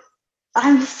So next?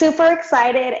 I'm super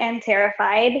excited and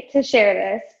terrified to share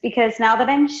this because now that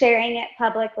I'm sharing it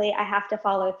publicly, I have to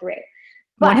follow through.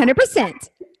 But 100%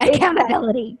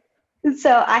 accountability.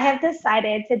 So I have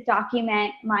decided to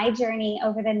document my journey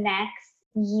over the next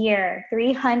year,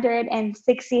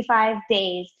 365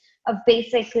 days of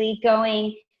basically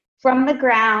going from the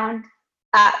ground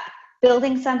up,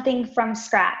 building something from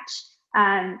scratch.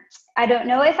 I don't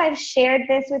know if I've shared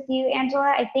this with you,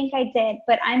 Angela. I think I did,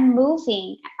 but I'm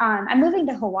moving. I'm moving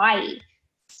to Hawaii.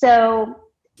 So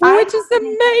which is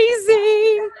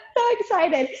amazing. So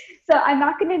excited. So I'm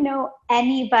not going to know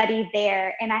anybody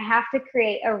there, and I have to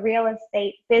create a real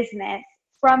estate business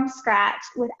from scratch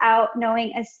without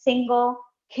knowing a single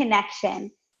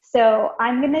connection. So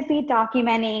I'm going to be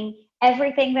documenting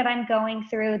everything that I'm going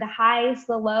through, the highs,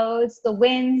 the lows, the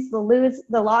wins,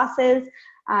 the losses.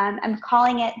 I'm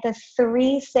calling it the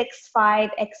 365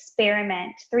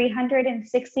 experiment,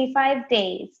 365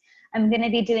 days. I'm going to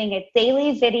be doing a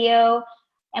daily video.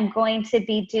 I'm going to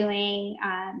be doing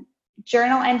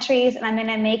journal entries, and I'm going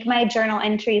to make my journal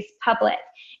entries public.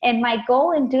 And my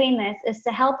goal in doing this is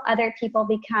to help other people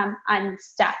become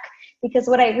unstuck. Because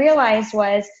what I realized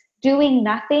was doing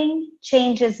nothing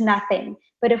changes nothing.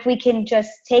 But if we can just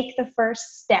take the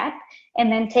first step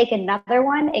and then take another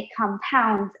one, it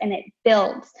compounds and it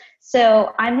builds.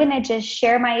 So I'm going to just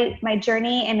share my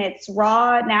journey in its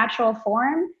raw, natural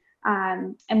form.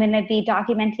 I'm going to be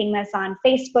documenting this on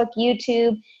Facebook,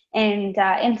 YouTube, and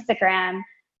Instagram,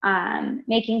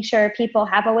 making sure people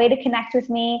have a way to connect with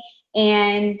me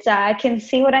and can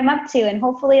see what I'm up to. And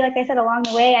hopefully, like I said, along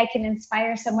the way, I can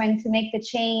inspire someone to make the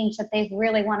change that they've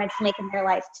really wanted to make in their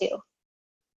life too.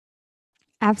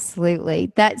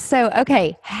 Absolutely. That's so,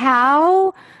 okay.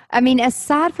 How, I mean,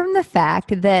 aside from the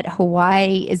fact that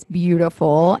Hawaii is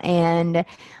beautiful and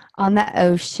on the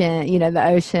ocean, the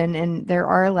ocean, and there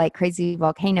are like crazy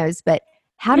volcanoes, but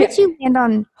how did you land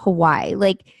on Hawaii?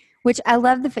 Like, which I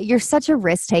love you're such a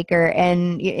risk taker,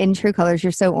 and in True Colors,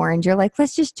 you're so orange. You're like,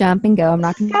 let's just jump and go. I'm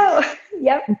not going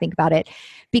to think about it,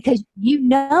 because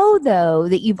though,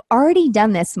 that you've already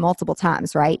done this multiple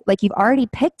times, right? Like, you've already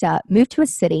picked up, moved to a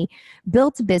city,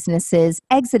 built businesses,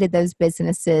 exited those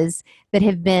businesses that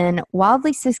have been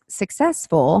wildly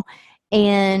successful.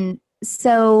 And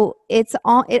so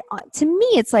to me,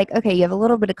 it's like, okay, you have a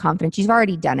little bit of confidence. You've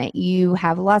already done it. You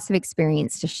have lots of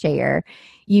experience to share.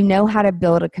 You know how to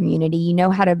build a community. You know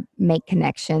how to make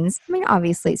connections. I mean,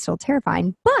 obviously it's still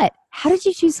terrifying, but how did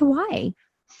you choose Hawaii?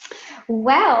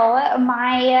 Well,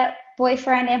 my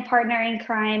boyfriend and partner in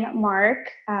crime, Mark,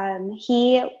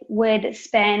 he would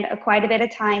spend quite a bit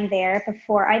of time there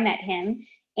before I met him.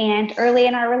 And early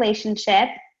in our relationship,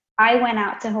 I went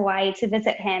out to Hawaii to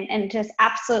visit him and just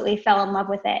absolutely fell in love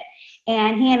with it.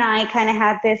 And he and I kind of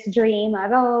had this dream of,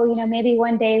 maybe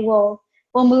one day we'll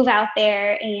move out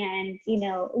there and,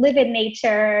 live in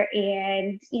nature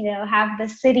and, have the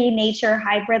city nature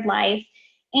hybrid life.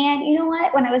 And you know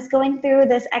what? When I was going through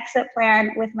this exit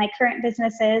plan with my current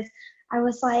businesses, I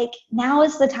was like, now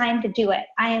is the time to do it.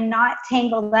 I am not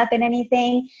tangled up in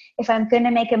anything. If I'm going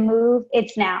to make a move,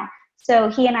 it's now. So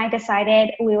he and I decided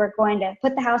we were going to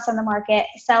put the house on the market,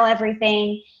 sell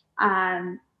everything,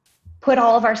 put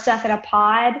all of our stuff in a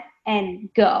pod and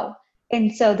go.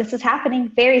 And so this is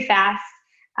happening very fast.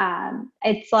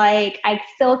 It's like, I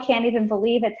still can't even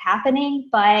believe it's happening,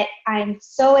 but I'm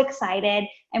so excited.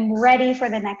 I'm ready for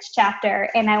the next chapter,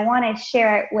 and I want to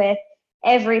share it with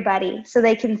everybody so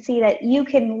they can see that you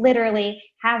can literally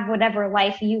have whatever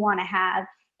life you want to have.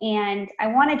 And I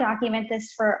want to document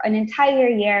this for an entire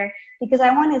year because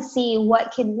I want to see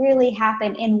what can really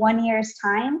happen in 1 year's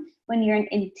time when you're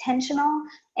intentional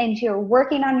and you're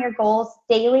working on your goals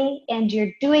daily and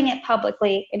you're doing it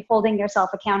publicly and holding yourself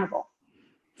accountable.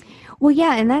 Well,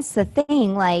 yeah, and that's the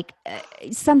thing. Like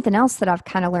something else that I've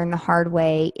kind of learned the hard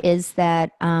way is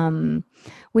that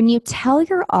when you tell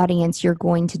your audience you're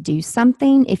going to do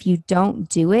something, if you don't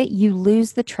do it, you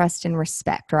lose the trust and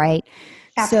respect, right?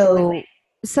 Absolutely.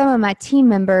 So some of my team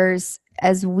members,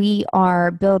 as we are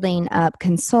building up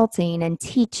consulting and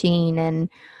teaching and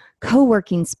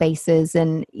co-working spaces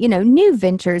and new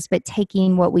ventures, but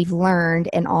taking what we've learned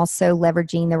and also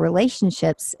leveraging the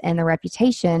relationships and the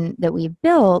reputation that we've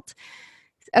built,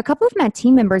 a couple of my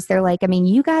team members, they're like, I mean,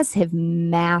 you guys have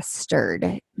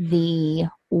mastered the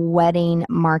wedding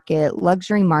market,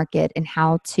 luxury market, and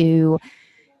how to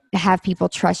have people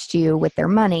trust you with their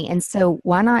money. And so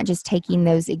why not just taking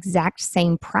those exact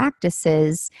same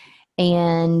practices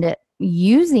and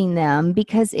using them,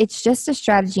 because it's just a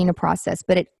strategy and a process,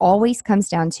 but it always comes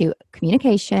down to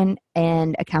communication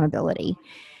and accountability.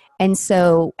 And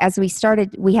so as we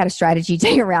started, we had a strategy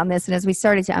day around this, and as we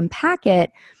started to unpack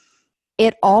it,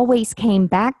 it always came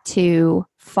back to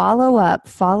follow up,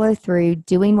 follow through,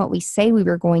 doing what we say we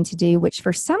were going to do, which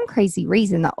for some crazy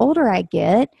reason, the older I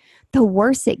get, the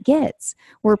worse it gets,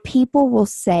 where people will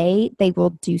say they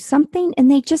will do something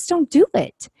and they just don't do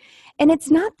it. And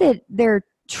it's not that they're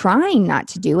trying not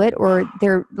to do it or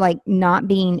they're like not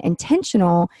being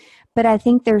intentional, but I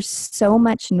think there's so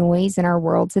much noise in our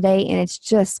world today, and it's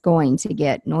just going to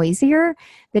get noisier,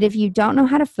 that if you don't know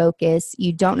how to focus,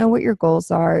 you don't know what your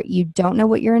goals are, you don't know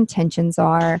what your intentions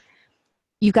are,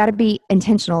 you got to be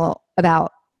intentional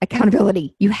about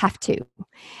accountability. You have to.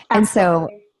 And so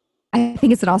I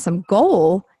think it's an awesome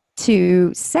goal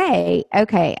to say,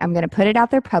 okay, I'm going to put it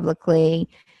out there publicly.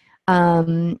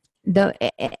 And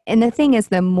the thing is,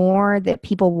 the more that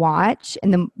people watch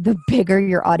and the bigger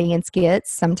your audience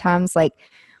gets, sometimes, like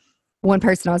one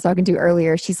person I was talking to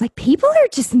earlier, she's like, people are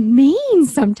just mean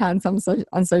sometimes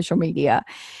on social media.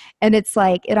 And it's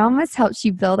like, it almost helps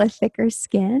you build a thicker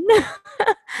skin.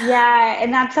 Yeah,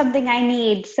 and that's something I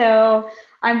need. So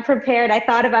I'm prepared. I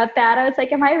thought about that. I was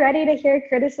like, am I ready to hear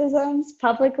criticisms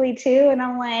publicly too? And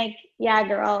I'm like, yeah,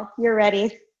 girl, you're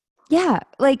ready. Yeah.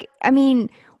 Like, I mean,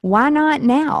 why not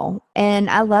now? And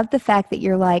I love the fact that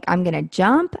you're like, I'm going to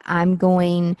jump. I'm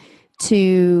going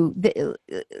to,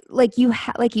 like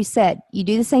you said, you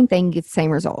do the same thing, you get the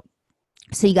same result.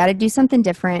 So you got to do something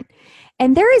different.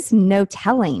 And there is no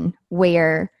telling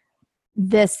where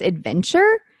this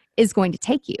adventure is going to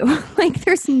take you. Like,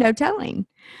 there's no telling.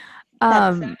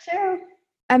 That's so true.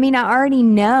 I mean, I already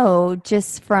know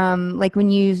just from like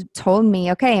when you told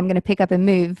me, okay, I'm going to pick up and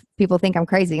move, people think I'm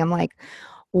crazy. I'm like,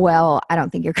 well, I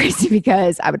don't think you're crazy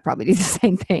because I would probably do the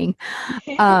same thing.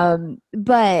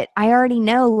 But I already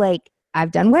know, like,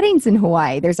 I've done weddings in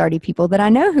Hawaii. There's already people that I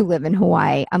know who live in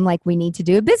Hawaii. I'm like, we need to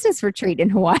do a business retreat in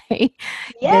Hawaii.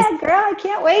 Yeah, girl, I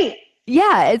can't wait.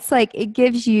 Yeah, it's like it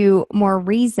gives you more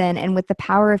reason. And with the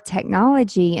power of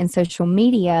technology and social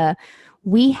media,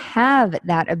 we have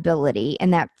that ability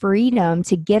and that freedom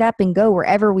to get up and go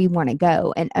wherever we want to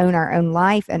go and own our own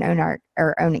life and own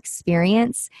our own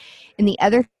experience. And the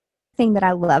other thing that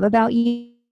I love about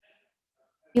you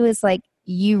is like,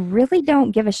 you really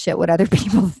don't give a shit what other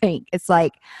people think. It's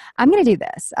like, I'm going to do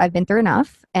this. I've been through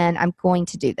enough and I'm going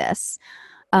to do this.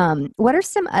 What are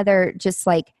some other just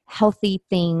like healthy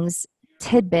things,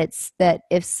 tidbits that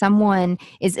if someone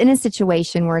is in a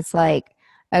situation where it's like,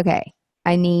 okay,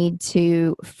 I need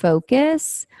to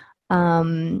focus,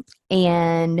 and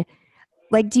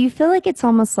like, do you feel like it's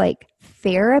almost like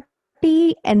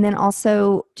therapy and then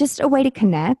also just a way to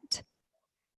connect?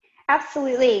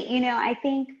 Absolutely. I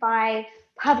think by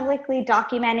publicly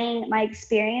documenting my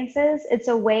experiences, it's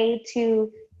a way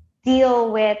to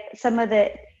deal with some of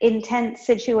the intense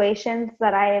situations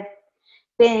that I've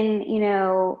been,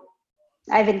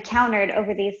 I've encountered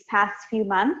over these past few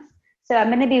months. So I'm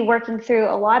going to be working through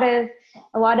a lot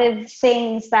of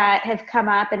things that have come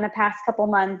up in the past couple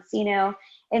months,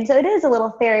 and so it is a little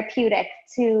therapeutic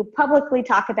to publicly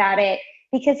talk about it,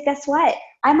 because guess what?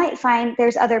 I might find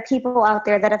there's other people out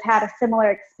there that have had a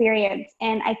similar experience.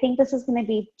 And I think this is going to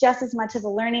be just as much of a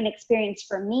learning experience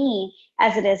for me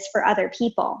as it is for other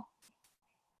people.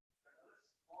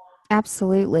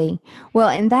 Absolutely. Well,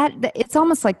 and that it's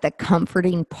almost like the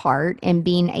comforting part in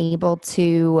being able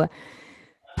to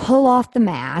pull off the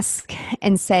mask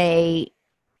and say,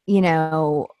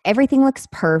 everything looks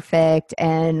perfect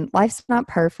and life's not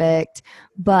perfect,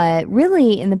 but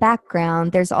really in the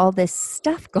background, there's all this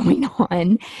stuff going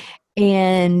on.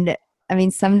 And I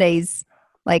mean, some days,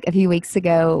 like a few weeks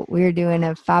ago, we were doing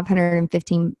a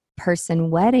 515 person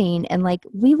wedding and like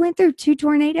we went through 2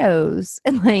 tornadoes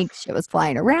and like shit was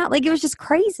flying around. Like it was just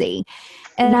crazy.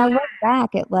 And I look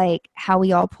back at like how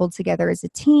we all pulled together as a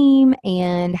team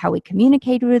and how we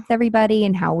communicated with everybody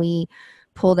and how we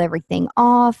pulled everything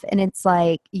off. And it's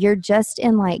like, you're just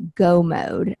in like go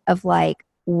mode of like,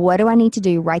 what do I need to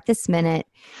do right this minute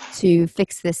to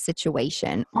fix this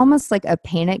situation? Almost like a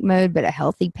panic mode, but a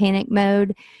healthy panic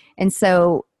mode. And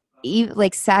so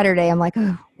like Saturday, I'm like,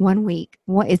 oh, 1 week.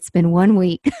 It's been 1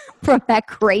 week from that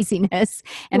craziness.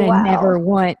 And I never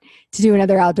want to do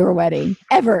another outdoor wedding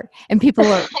ever. And people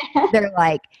they're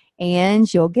like,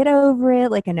 and you'll get over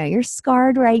it. Like, I know you're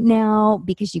scarred right now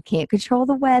because you can't control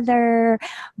the weather,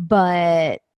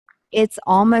 but it's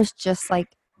almost just like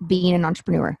being an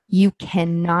entrepreneur. You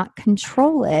cannot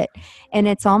control it. And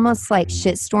it's almost like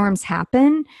shit storms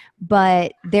happen,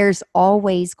 but there's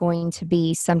always going to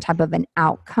be some type of an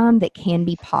outcome that can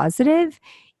be positive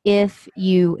if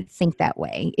you think that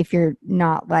way, if you're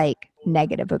not like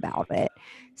negative about it.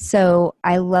 So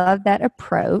I love that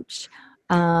approach.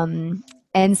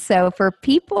 And so for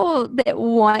people that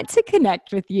want to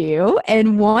connect with you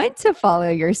and want to follow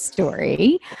your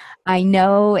story, I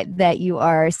know that you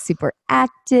are super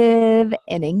active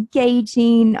and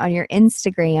engaging on your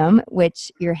Instagram, which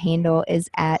your handle is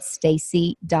at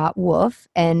stacy.wolf.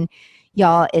 And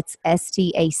y'all, it's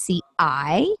STACI.wolf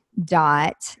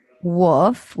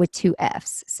with 2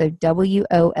 F's. So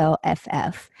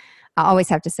WOLFF. I always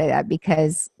have to say that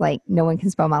because like no one can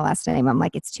spell my last name. I'm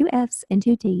like, it's 2 F's and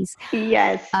 2 T's.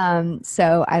 Yes.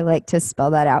 So I like to spell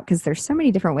that out because there's so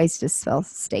many different ways to spell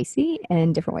Stacy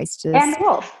and different ways to and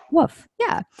Wolf. Wolf.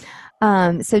 Yeah.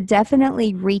 So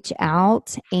definitely reach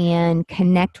out and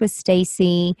connect with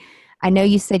Stacy. I know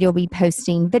you said you'll be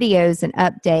posting videos and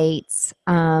updates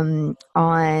on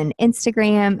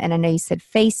Instagram, and I know you said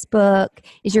Facebook.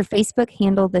 Is your Facebook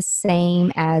handle the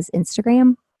same as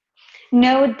Instagram?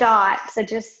 No dot, so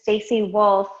just Stacy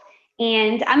Wolf.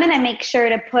 And I'm going to make sure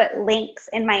to put links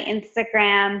in my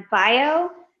Instagram bio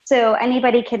so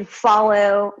anybody can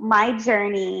follow my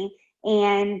journey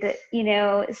and,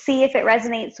 see if it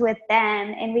resonates with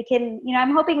them. And we can,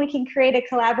 I'm hoping we can create a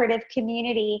collaborative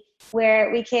community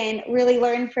where we can really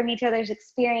learn from each other's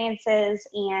experiences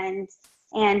and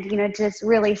just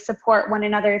really support one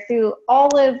another through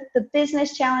all of the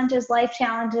business challenges, life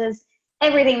challenges,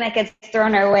 everything that gets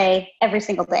thrown our way every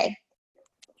single day.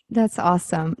 That's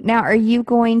awesome. Now, are you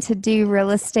going to do real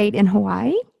estate in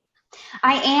Hawaii?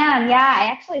 I am. Yeah. I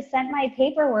actually sent my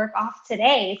paperwork off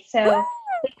today. So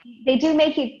they do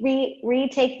make you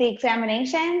retake the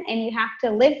examination and you have to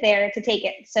live there to take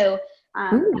it. So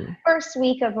the first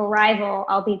week of arrival,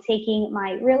 I'll be taking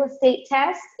my real estate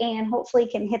test and hopefully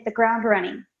can hit the ground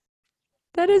running.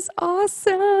 That is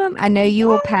awesome. I know you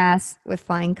will pass with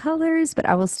flying colors, but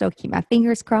I will still keep my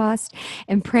fingers crossed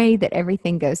and pray that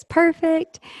everything goes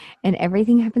perfect and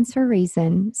everything happens for a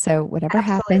reason. So whatever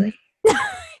happens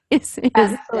is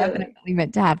definitely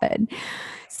meant to happen.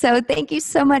 So thank you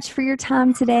so much for your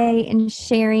time today and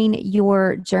sharing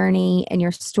your journey and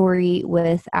your story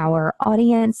with our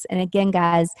audience. And again,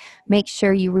 guys, make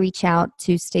sure you reach out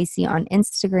to Stacy on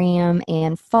Instagram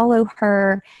and follow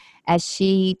her as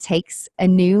she takes a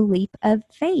new leap of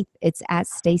faith. It's at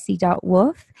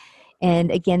stacy.wolf.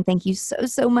 And again, thank you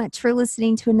so much for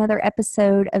listening to another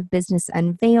episode of Business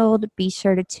Unveiled. Be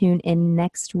sure to tune in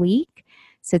next week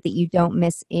so that you don't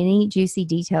miss any juicy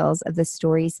details of the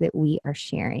stories that we are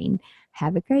sharing.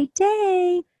 Have a great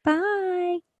day.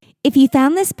 Bye. If you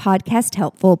found this podcast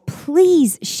helpful,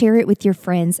 please share it with your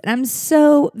friends. And I'm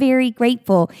so very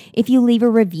grateful if you leave a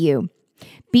review.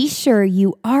 Be sure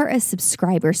you are a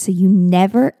subscriber so you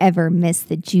never, ever miss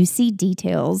the juicy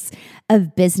details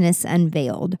of Business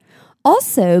Unveiled.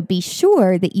 Also, be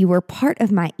sure that you are part of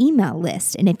my email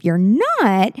list. And if you're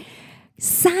not,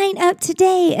 sign up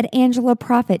today at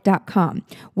angelaprofit.com,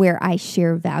 where I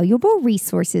share valuable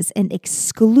resources and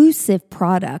exclusive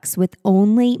products with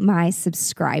only my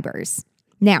subscribers.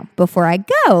 Now, before I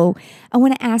go, I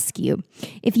want to ask you,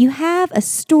 if you have a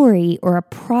story or a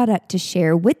product to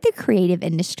share with the creative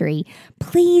industry,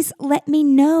 please let me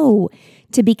know.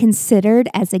 To be considered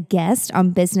as a guest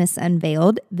on Business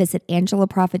Unveiled, visit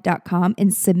angelaprofit.com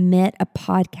and submit a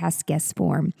podcast guest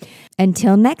form.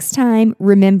 Until next time,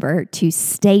 remember to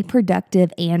stay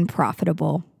productive and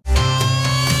profitable.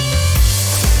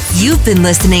 You've been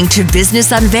listening to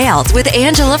Business Unveiled with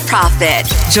Angela Proffitt.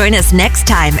 Join us next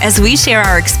time as we share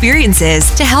our experiences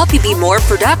to help you be more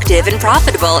productive and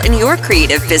profitable in your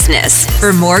creative business.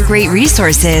 For more great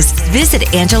resources, visit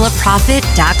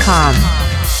angelaproffitt.com.